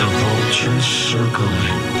the vultures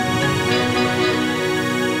circling.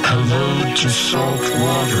 Hello to salt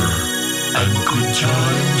water and good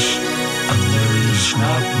times, and there is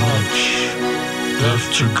not much left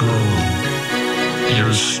to go.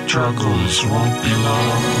 Your struggles won't be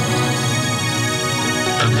long,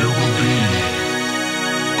 and there will be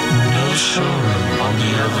no sorrow on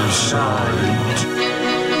the other side.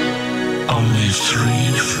 Only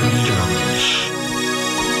 3 freedoms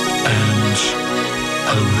and a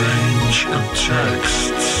range of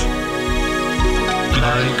texts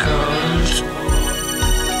like ours.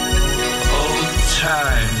 Old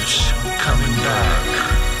times coming back.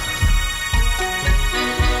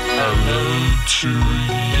 Hello to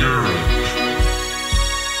Europe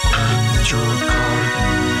and your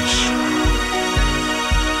gardens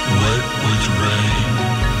wet with rain.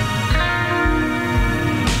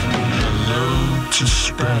 Hello to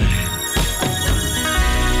Spain.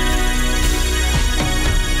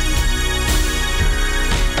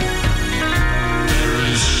 There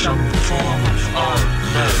is some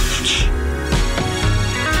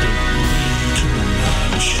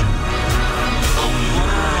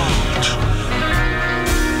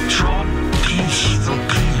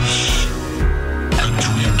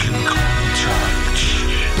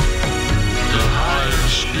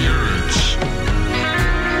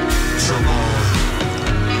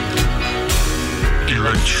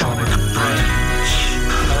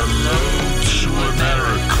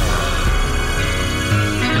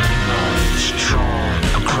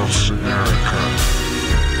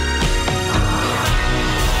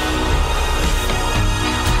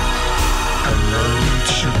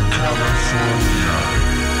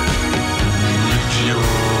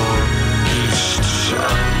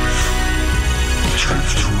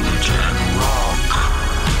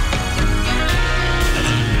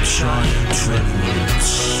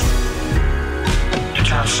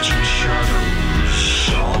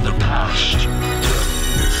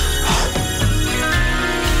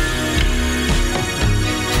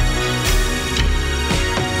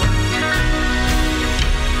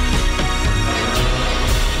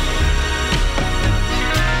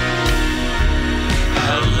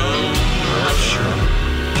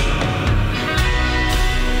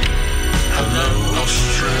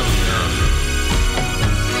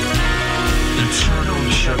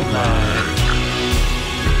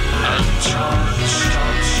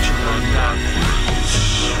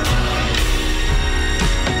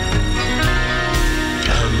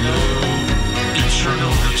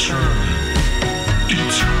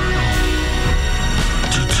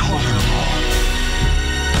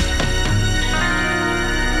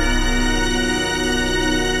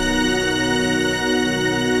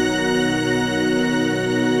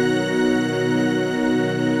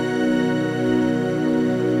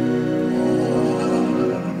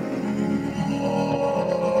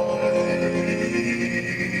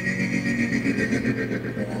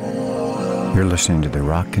You're listening to the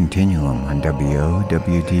Rock Continuum on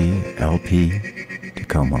WOWD LP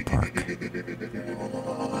Tacoma Park.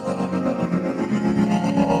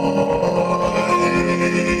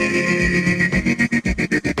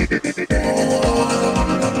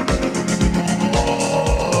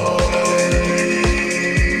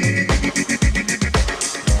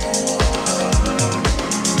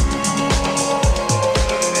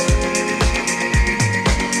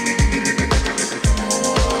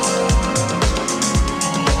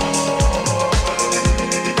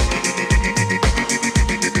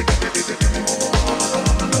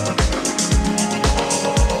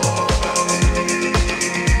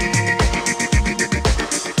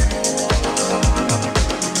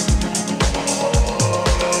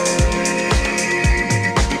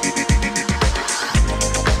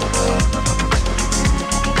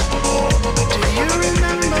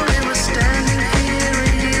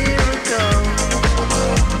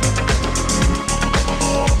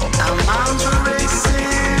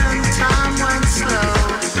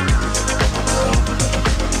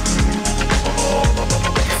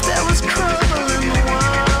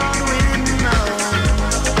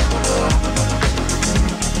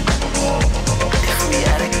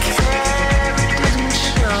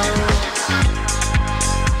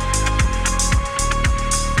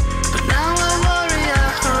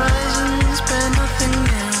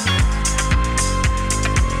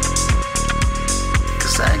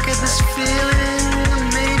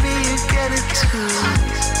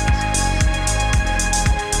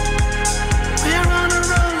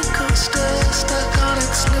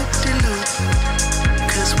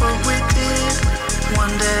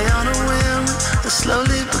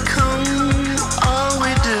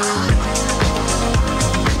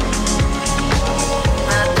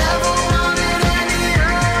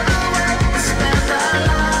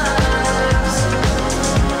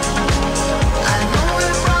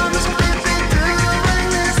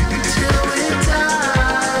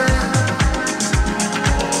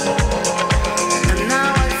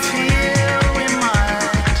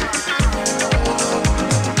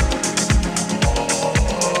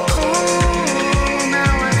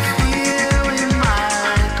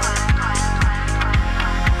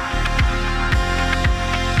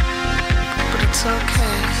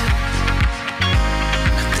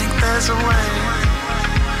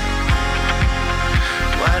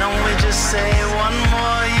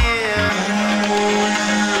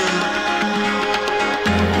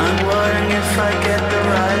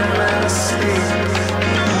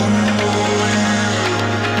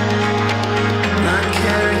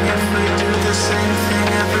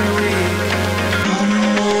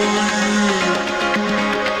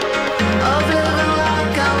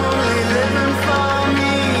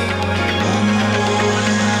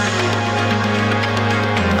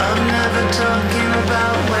 Talking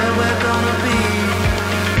about where we're gonna be.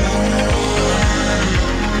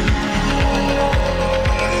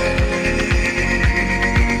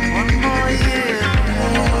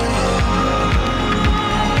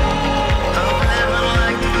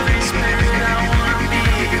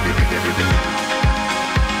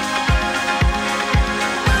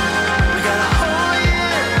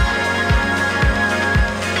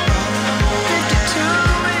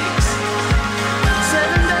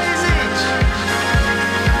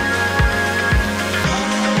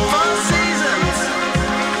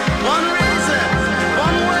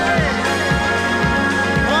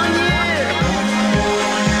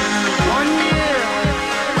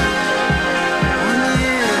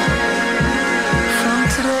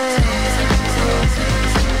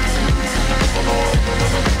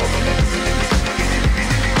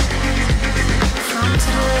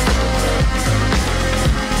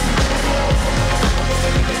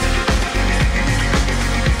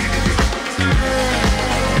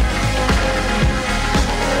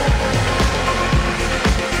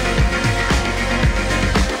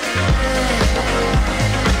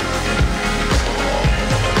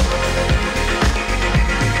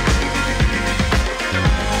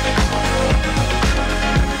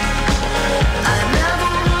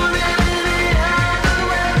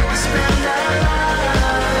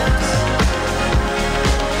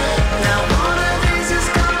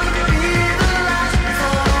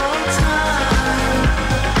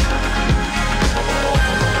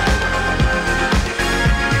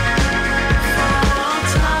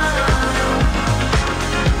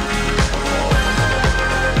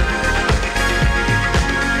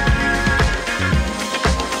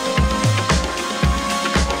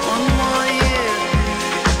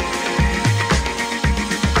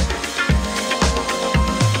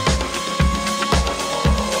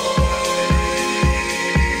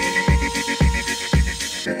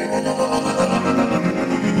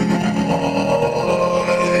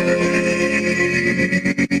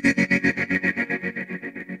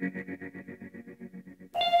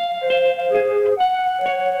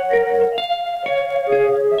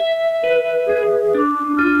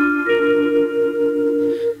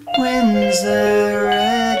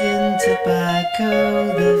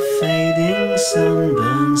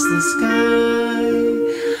 sky.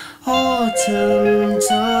 Autumn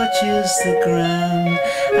torches the ground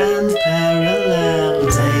and parallel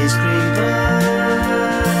days creep by.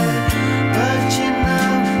 But you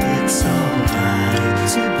know it's alright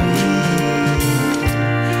to be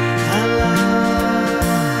alone.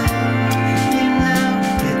 You know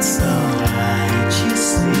it's alright, you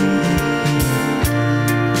see.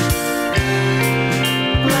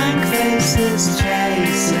 Blank faces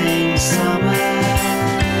chasing summer,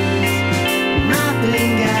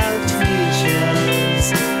 mapping out futures,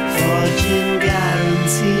 fortune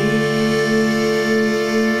guaranteed.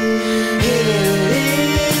 Here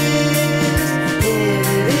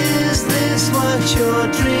it is this what you're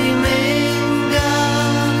dreaming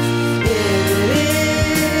of? Here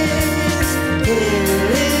it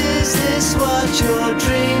is this what you're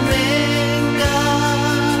dreaming of?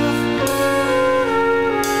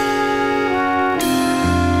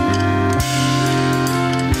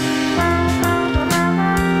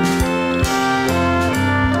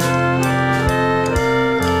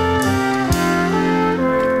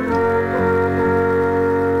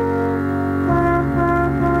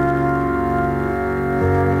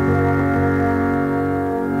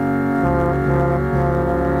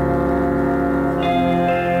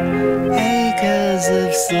 Acres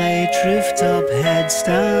of slate rooftop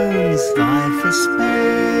headstones vie for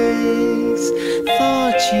space.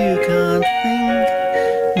 Thought you can't think,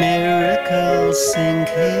 miracles sink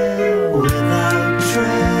here without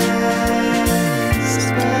trace.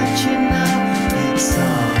 But you know it's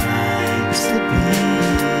alright to be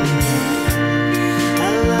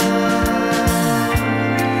alone.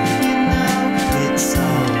 You know it's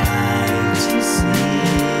alright to see.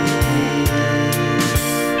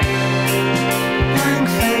 Blank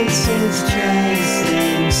faces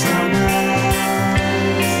chasing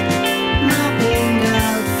summers, mapping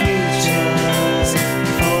out futures,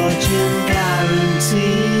 fortune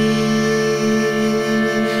guaranteed.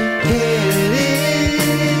 Here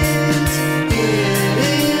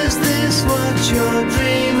is this what you're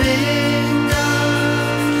dreaming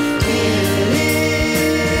of? Here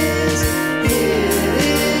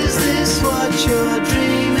is this what you're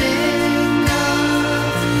dreaming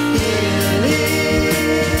of? Here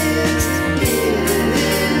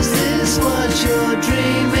is this what you're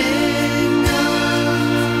dreaming of?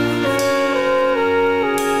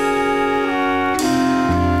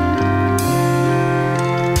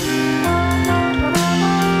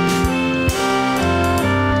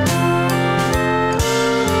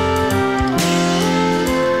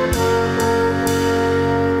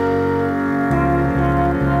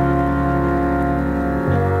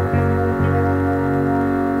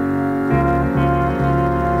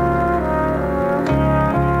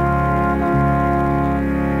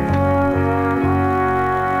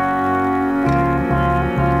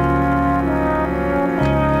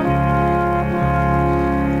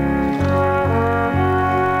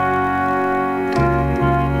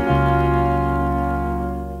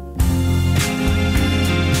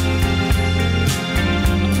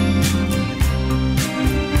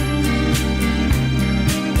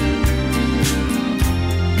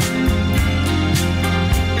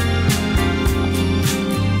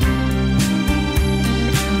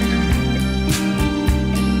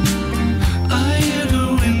 I hear the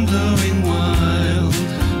wind blowing wild,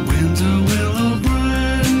 winter willow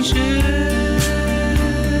branches.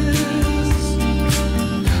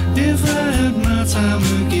 If I had my time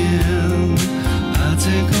again, I'd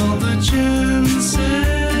take all the chances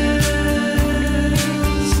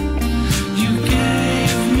you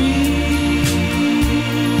gave me.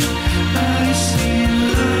 I see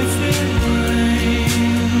life in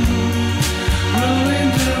rain,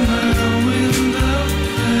 rolling down my window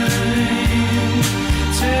pane,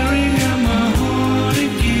 tearing at my heart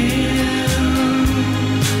again.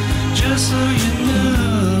 Just so you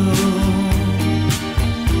know,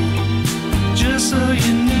 just so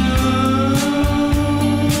you know,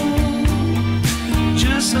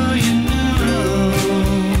 just so you know,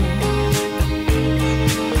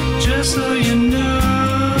 just so you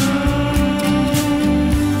know,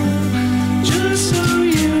 just so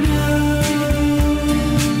you know.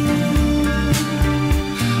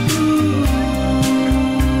 Ooh.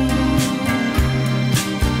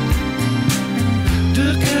 The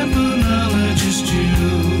campanologist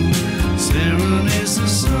Jew serenades the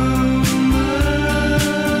summer,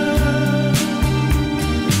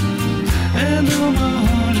 and though my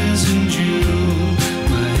heart is in June,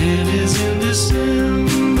 my head is in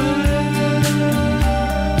December.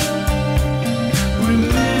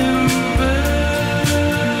 Remember,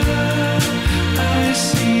 I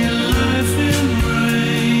see life in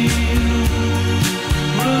rain,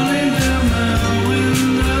 rolling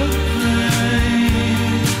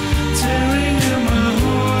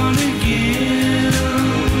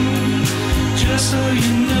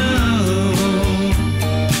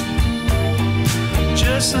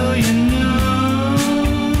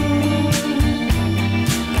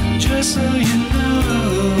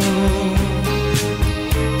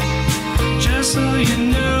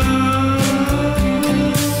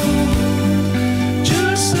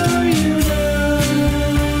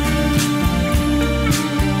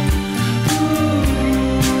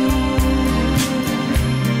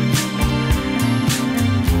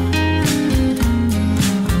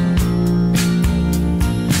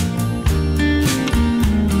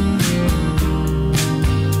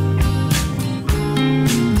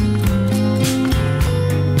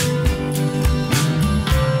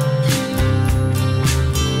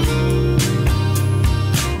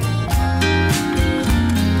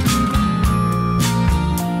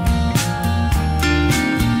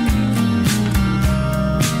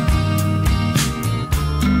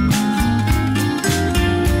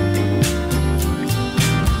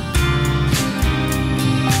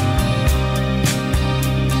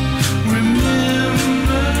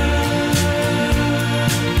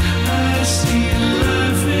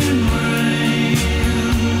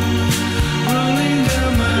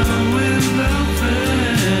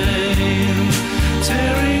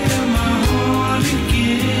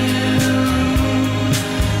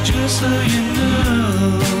Just so you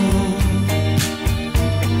know,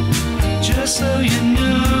 just so you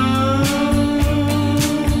know,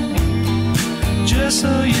 just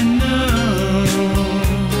so you know,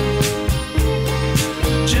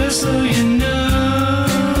 just so you know.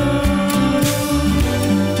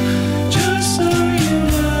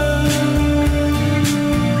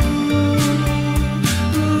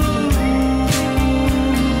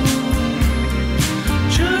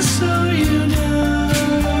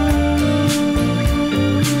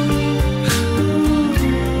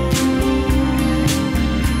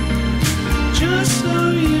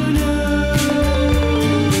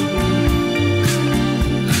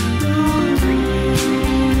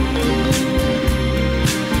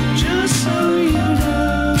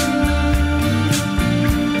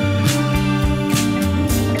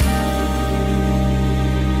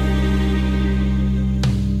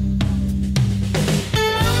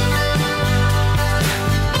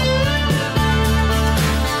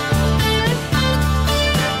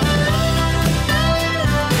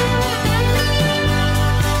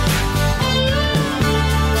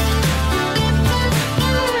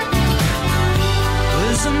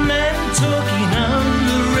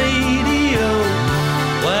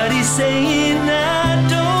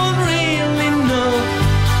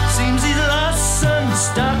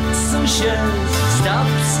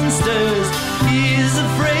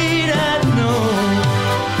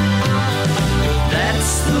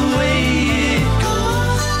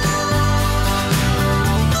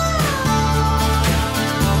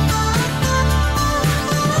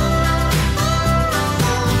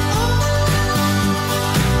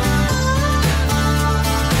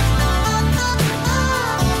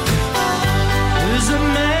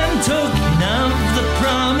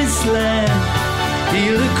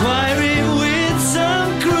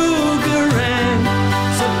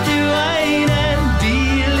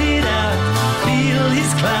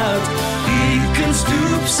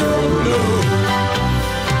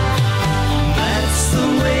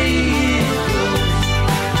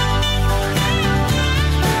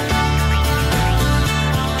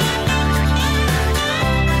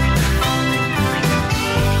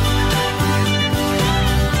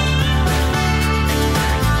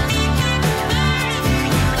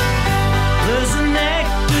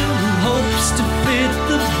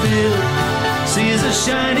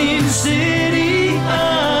 Shining city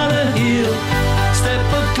on a hill.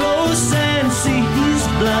 Step up close and see he's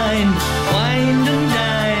blind. Wind and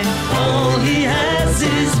dine, all he has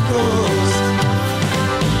is prose.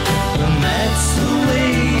 And that's the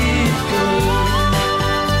way it goes.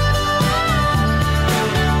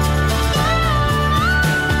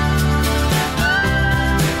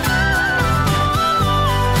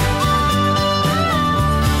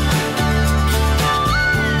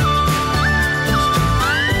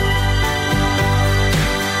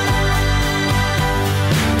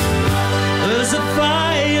 There's a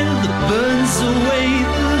fire that burns away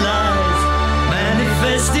the lies,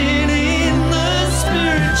 manifesting in the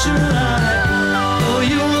spiritual eye. Oh,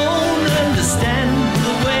 you won't understand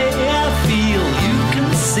the way I feel. You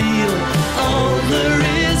conceal all there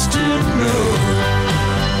is to know.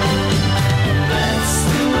 That's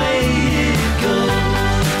the way it goes.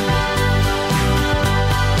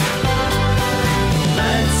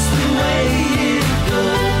 That's the way it goes. That's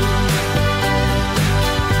the way it goes.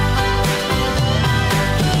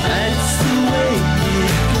 That's the way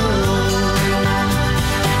it goes. That's the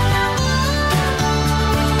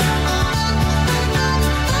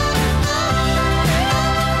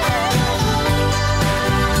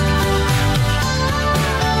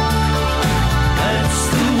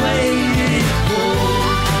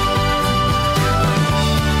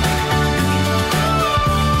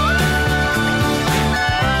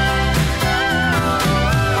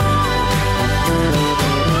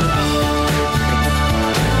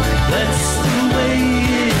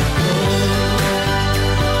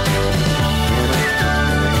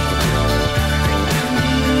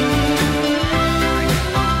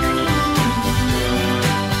way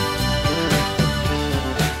it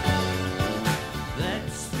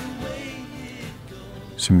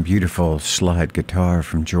Some beautiful slide guitar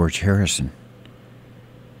from George Harrison.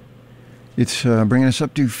 It's bringing us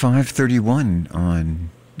up to 5:31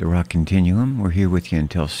 on the Rock Continuum. We're here with you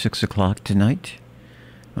until 6 o'clock tonight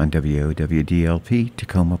on WOWDLP,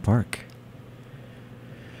 Tacoma Park.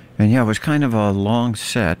 And yeah, it was kind of a long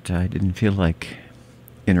set. I didn't feel like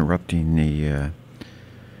interrupting the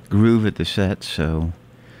groove of the set, so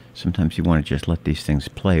sometimes you want to just let these things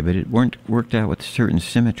play, but it worked out with certain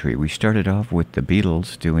symmetry. We started off with the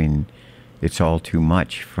Beatles doing It's All Too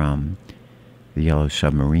Much from the Yellow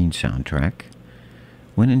Submarine soundtrack.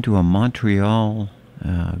 went into a Montreal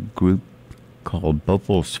group called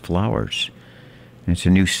Bopal's Flowers. And it's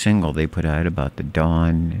a new single they put out about the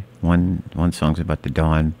dawn. One song's about the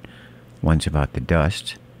dawn, one's about the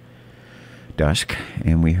dusk.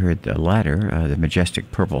 And we heard the latter, the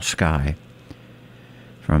Majestic Purple Sky,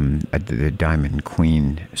 from the Diamond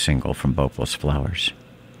Queen single from Bopal's Flowers.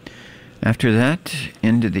 After that,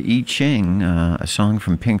 into the I Ching, a song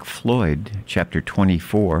from Pink Floyd, Chapter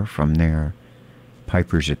 24, from their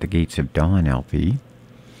Pipers at the Gates of Dawn LP.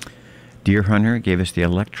 Deer Hunter gave us the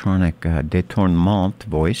electronic détournement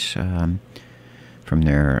voice from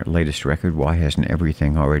their latest record, Why Hasn't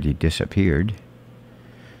Everything Already Disappeared?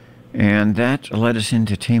 And that led us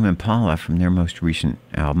into Tame Impala from their most recent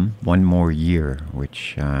album, One More Year,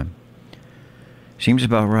 which seems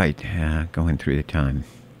about right going through the time.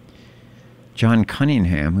 John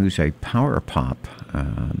Cunningham, who's a power pop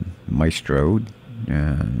maestro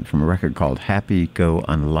from a record called Happy Go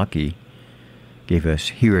Unlucky, gave us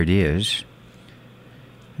Here It Is.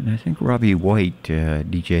 And I think Robbie White,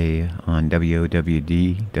 DJ on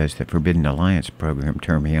WOWD, does the Forbidden Alliance program,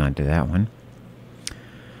 turned me on to that one.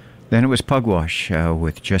 Then it was Pugwash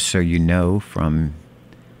with Just So You Know from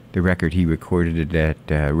the record he recorded at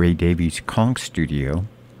Ray Davies' Conch Studio.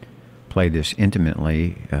 Play this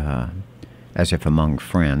intimately, as if among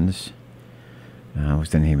friends, was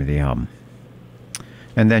the name of the album.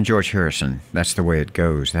 And then George Harrison, That's the Way It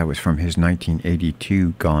Goes. That was from his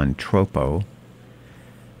 1982 Gone Tropo,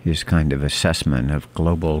 his kind of assessment of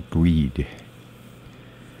global greed.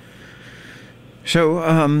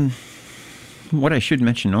 So, what I should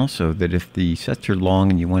mention also, that if the sets are long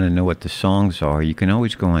and you want to know what the songs are, you can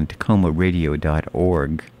always go on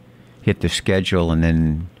TacomaRadio.org, hit the schedule and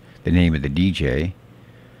then the name of the DJ,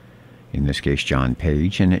 in this case John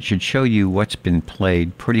Page, and it should show you what's been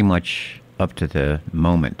played pretty much up to the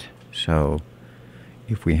moment. So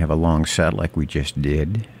if we have a long set like we just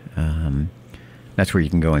did, that's where you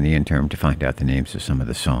can go in the interim to find out the names of some of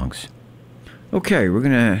the songs. Okay, we're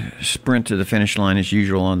going to sprint to the finish line as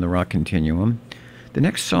usual on the Rock Continuum. The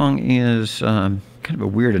next song is kind of a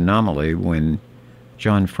weird anomaly when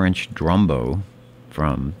John French Drumbo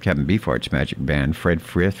from Kevin Beefheart's Magic Band, Fred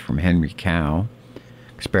Frith from Henry Cow,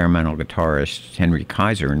 experimental guitarist Henry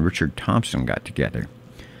Kaiser, and Richard Thompson got together.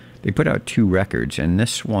 They put out 2 records, and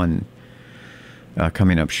this one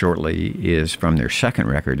coming up shortly is from their second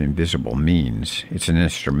record, Invisible Means. It's an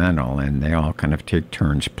instrumental, and they all kind of take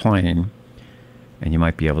turns playing. And you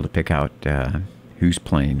might be able to pick out who's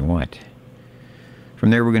playing what.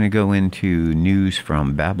 From there, we're going to go into News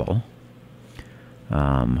from Babel,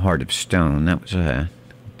 Heart of Stone. That was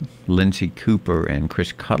Lindsay Cooper and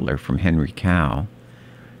Chris Cutler from Henry Cow,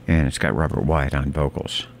 and it's got Robert Wyatt on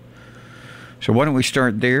vocals. So why don't we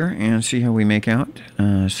start there and see how we make out.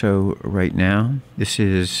 So right now, this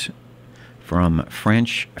is from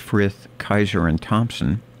French, Frith, Kaiser, and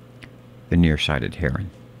Thompson, The Nearsighted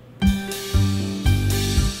Heron.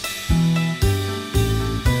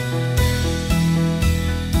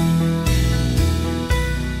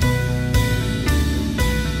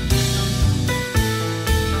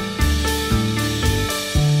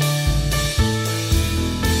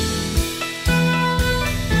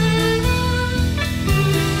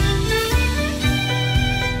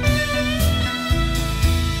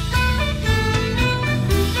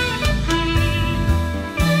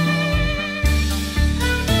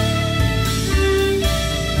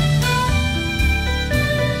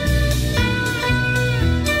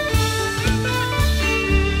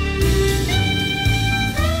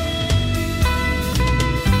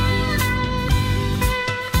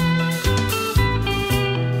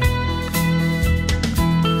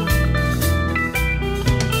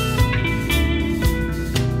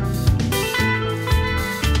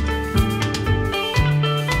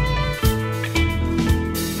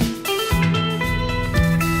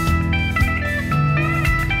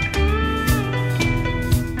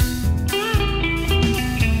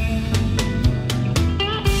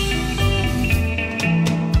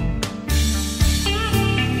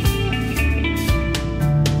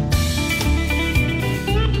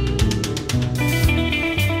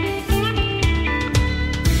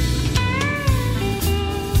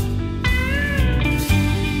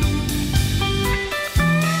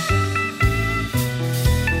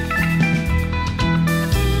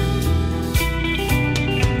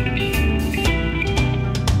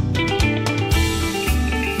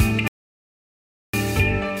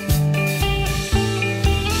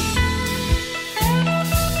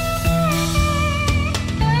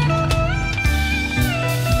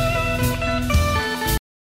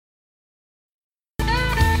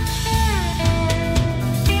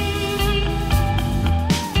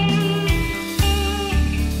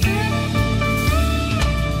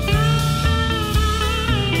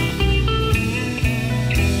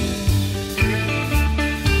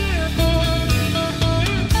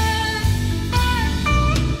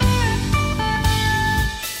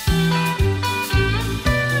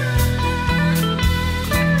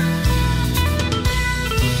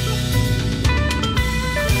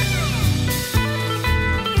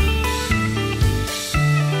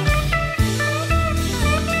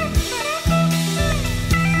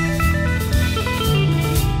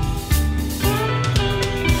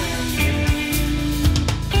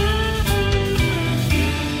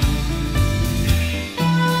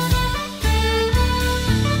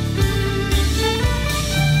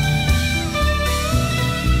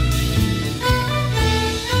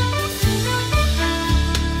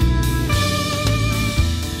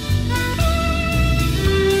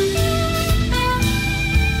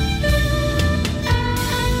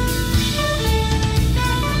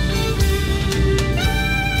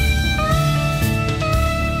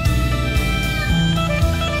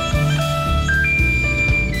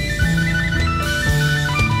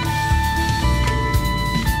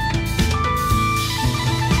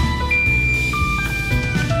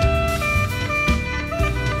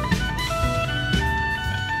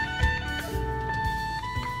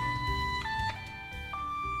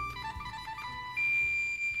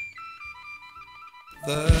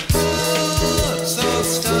 The hearts of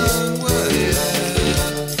stone were here,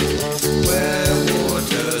 where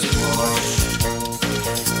waters wash.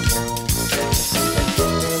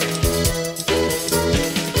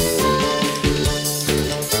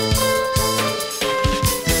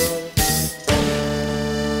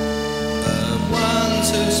 The ones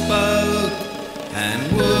who spoke and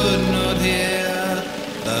would not hear,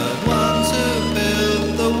 the ones who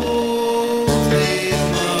built the wall, these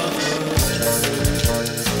martyrs,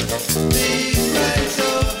 these rays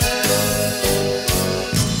of hell.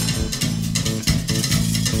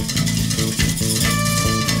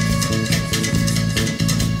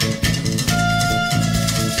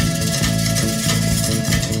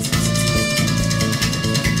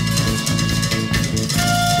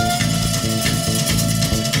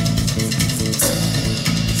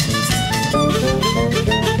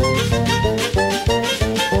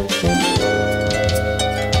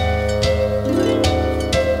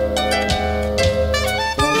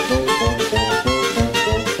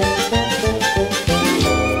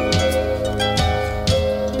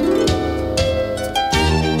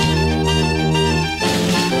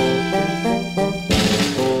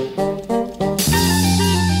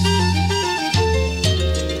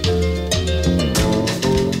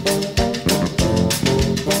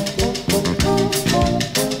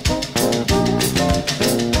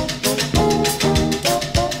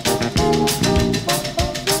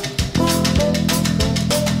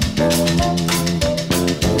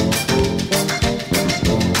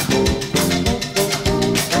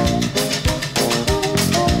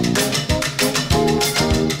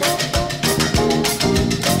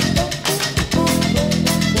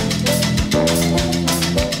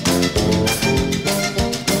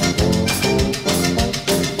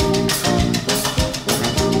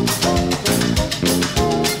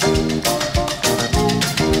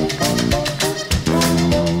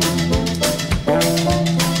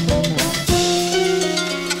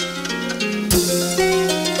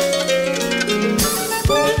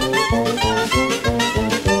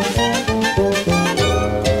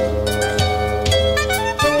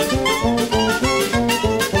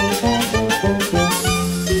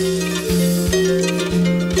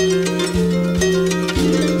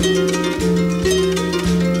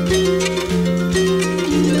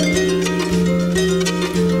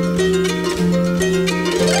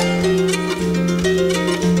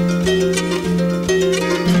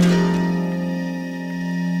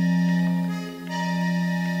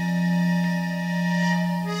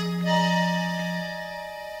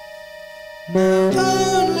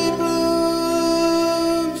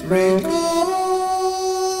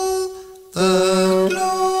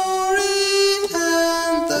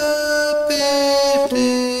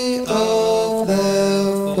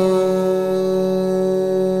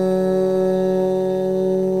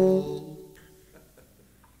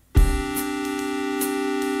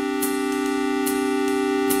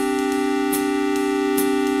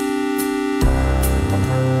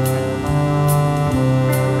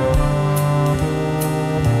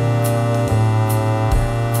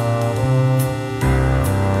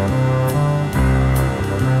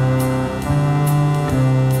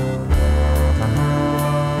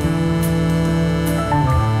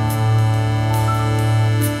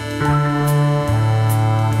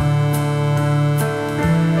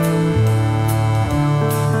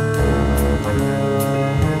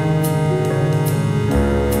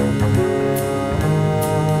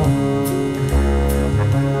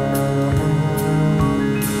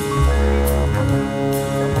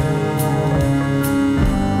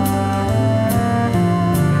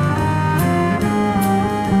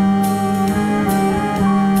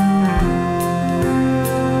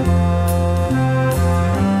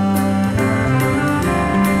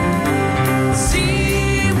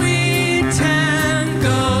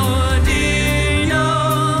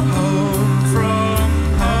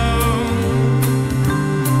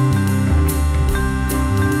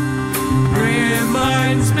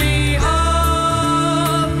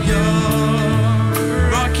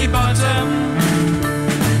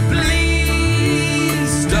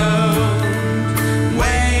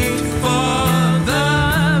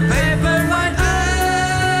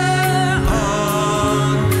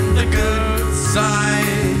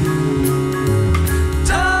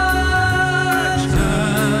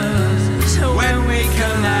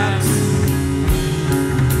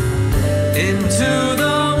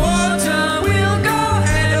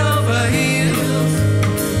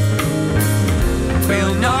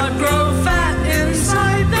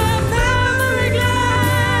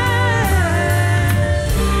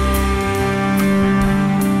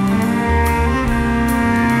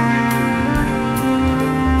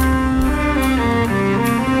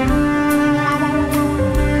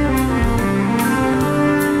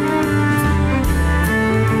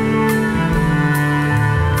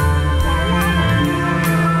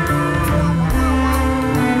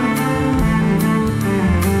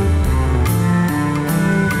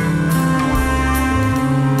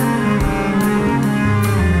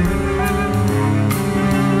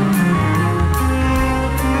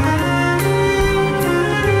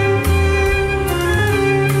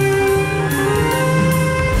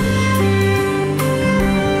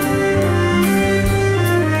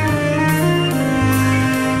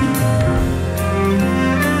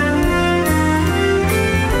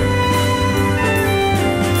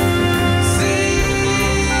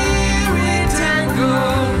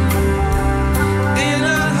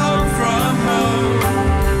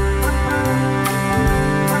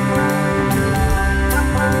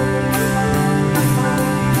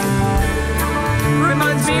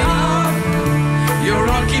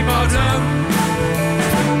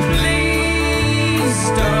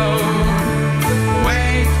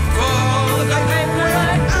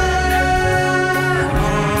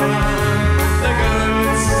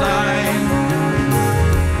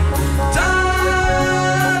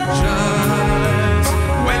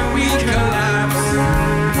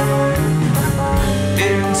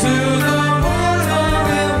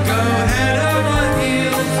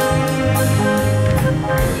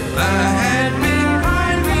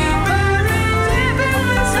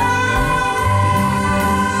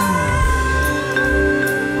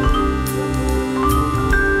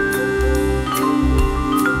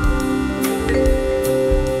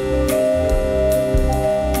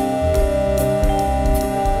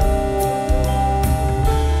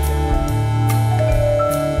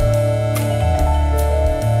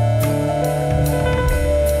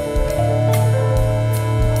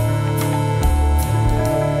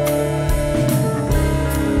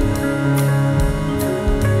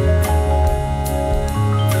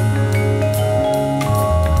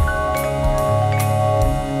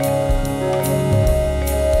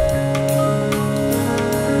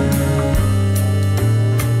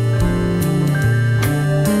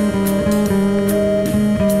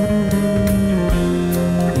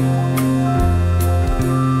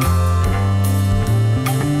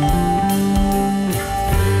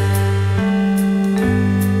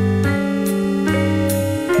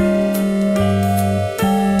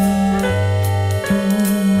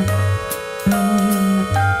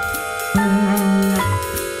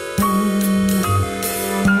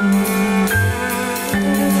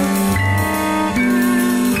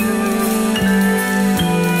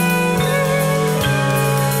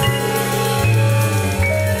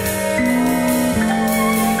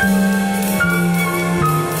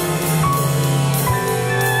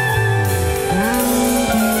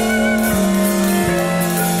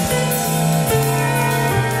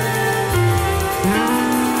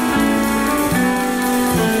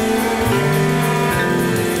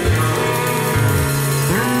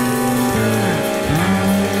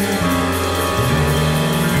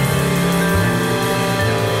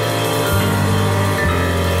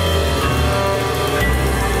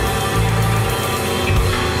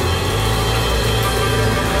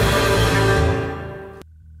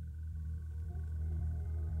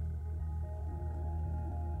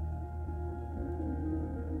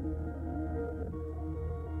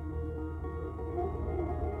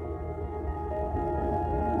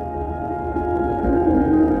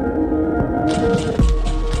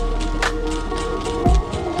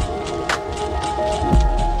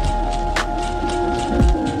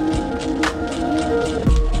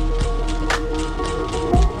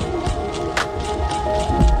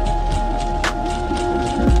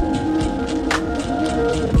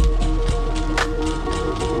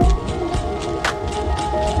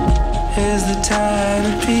 a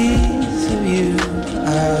tiny piece of you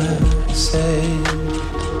I saved.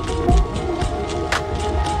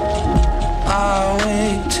 I'll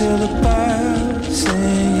wait till the birds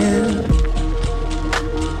singing.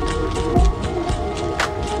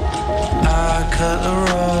 I cut the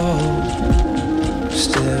road,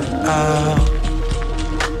 step out.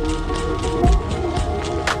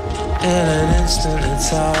 In an instant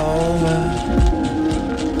it's over,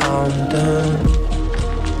 I'm done.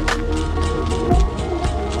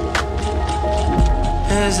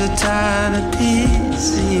 There's a tiny piece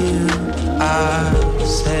of you I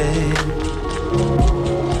saved.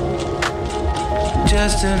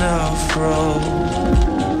 Just enough road,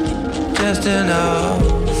 just enough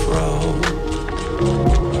road.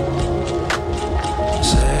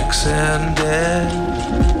 Sex and death,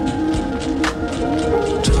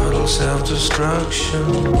 total self-destruction.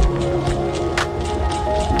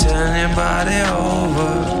 Turn your body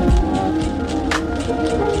over.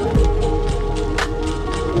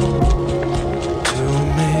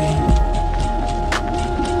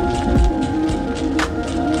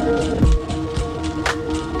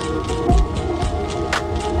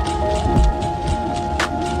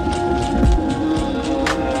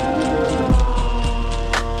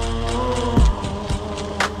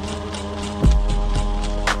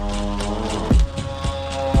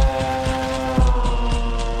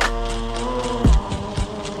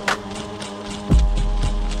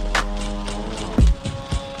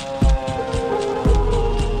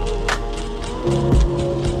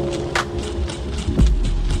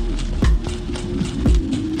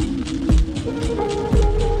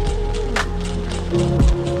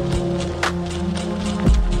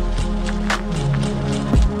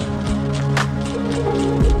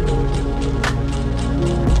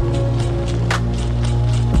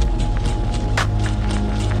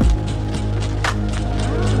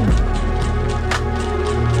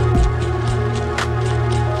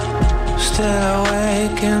 Still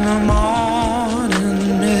awake in the morning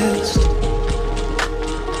mist.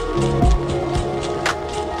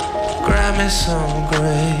 Grab me some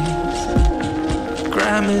grace,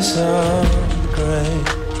 grab me some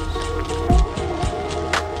grace.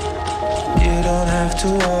 You don't have to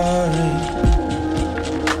worry,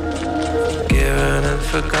 forgiven and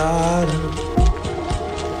forgotten.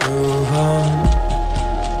 Move on.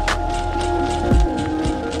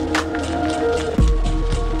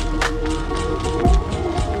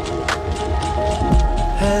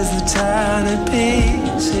 There's the tiny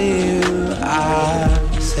piece of you I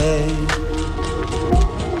saved.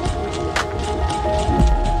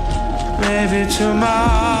 Maybe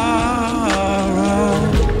tomorrow,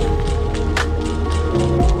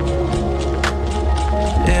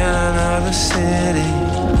 in another city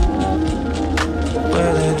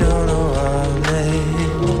where they don't know our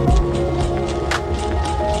name.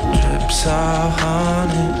 Trips are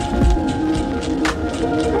honey,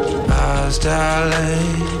 ours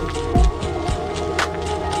dilate,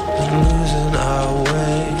 and losing our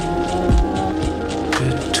way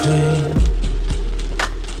between.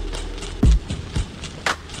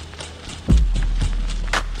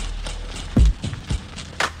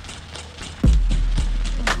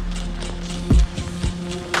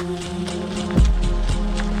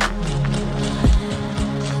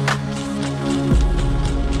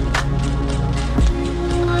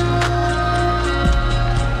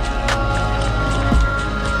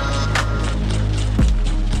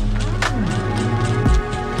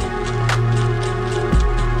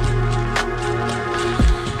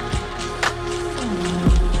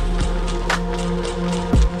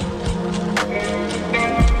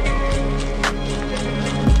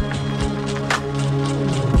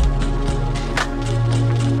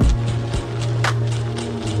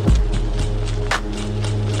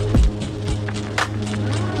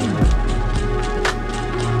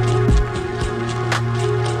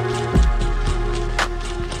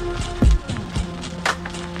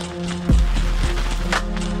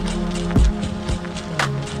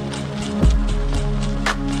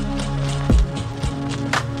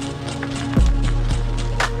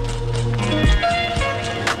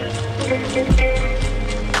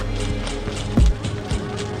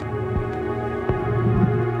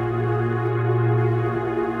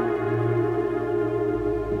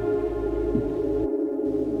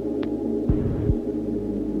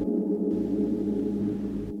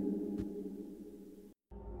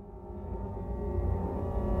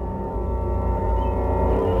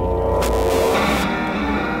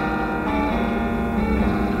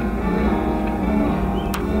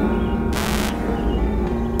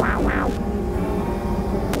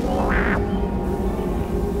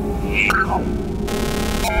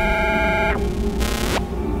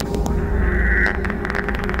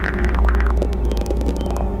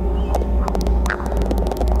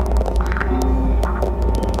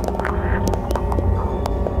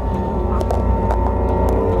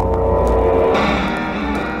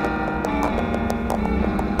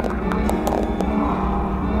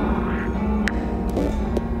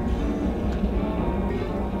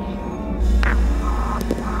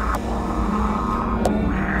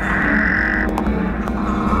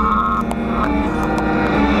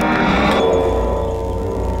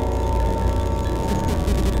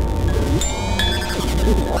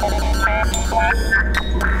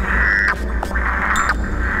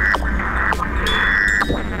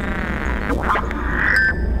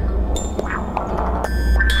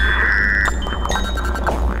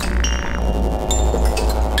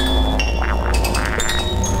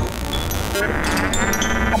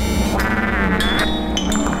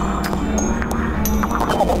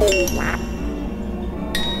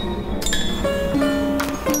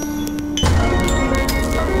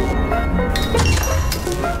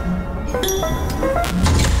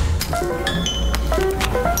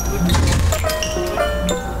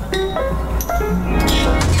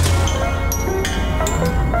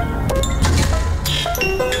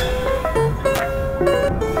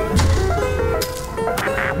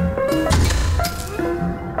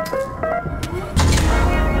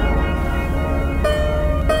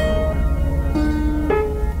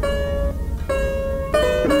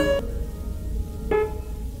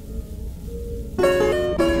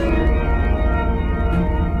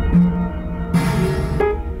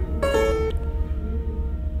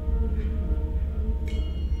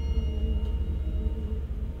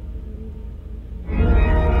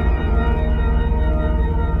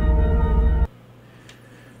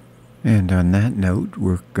 And on that note,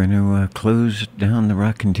 we're going to close down the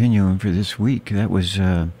Rock Continuum for this week. That was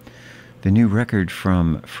the new record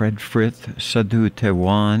from Fred Frith, Sadhu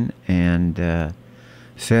Tewan, and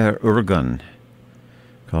Ser Urgan,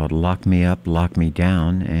 called Lock Me Up, Lock Me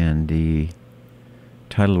Down, and the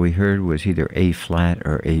title we heard was either A flat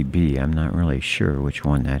or A B. I'm not really sure which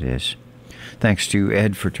one that is. Thanks to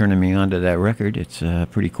Ed for turning me on to that record. It's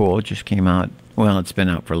pretty cool. It just came out, well, it's been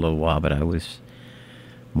out for a little while, but I was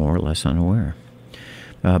more or less unaware.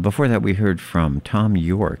 Before that, we heard from Tom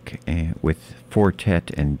York with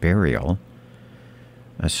Fortet and Burial,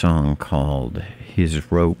 a song called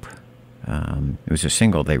His Rope. It was a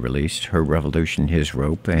single they released, Her Revolution, His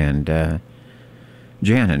Rope, and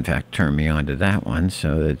Jan, in fact, turned me on to that one,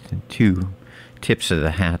 so the two tips of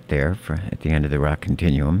the hat there at the end of the Rock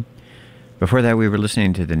Continuum. Before that, we were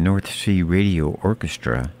listening to the North Sea Radio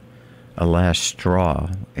Orchestra, A Last Straw.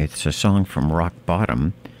 It's a song from Rock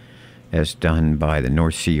Bottom, as done by the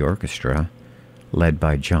North Sea Orchestra, led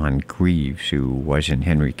by John Greaves, who was in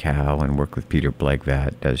Henry Cow and worked with Peter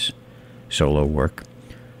Blegvad, does solo work.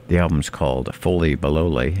 The album's called Foley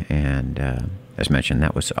Baloli, and as mentioned,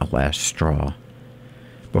 that was A Last Straw.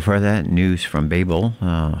 Before that, news from Babel,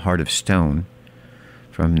 Heart of Stone,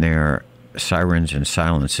 from their Sirens and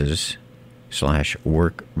Silences /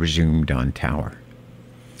 Work Resumed on Tower.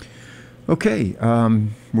 Okay,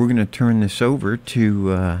 we're going to turn this over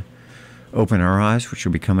to Open Our Eyes, which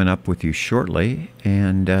will be coming up with you shortly,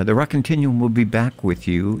 and the Rock Continuum will be back with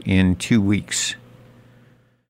you in 2 weeks.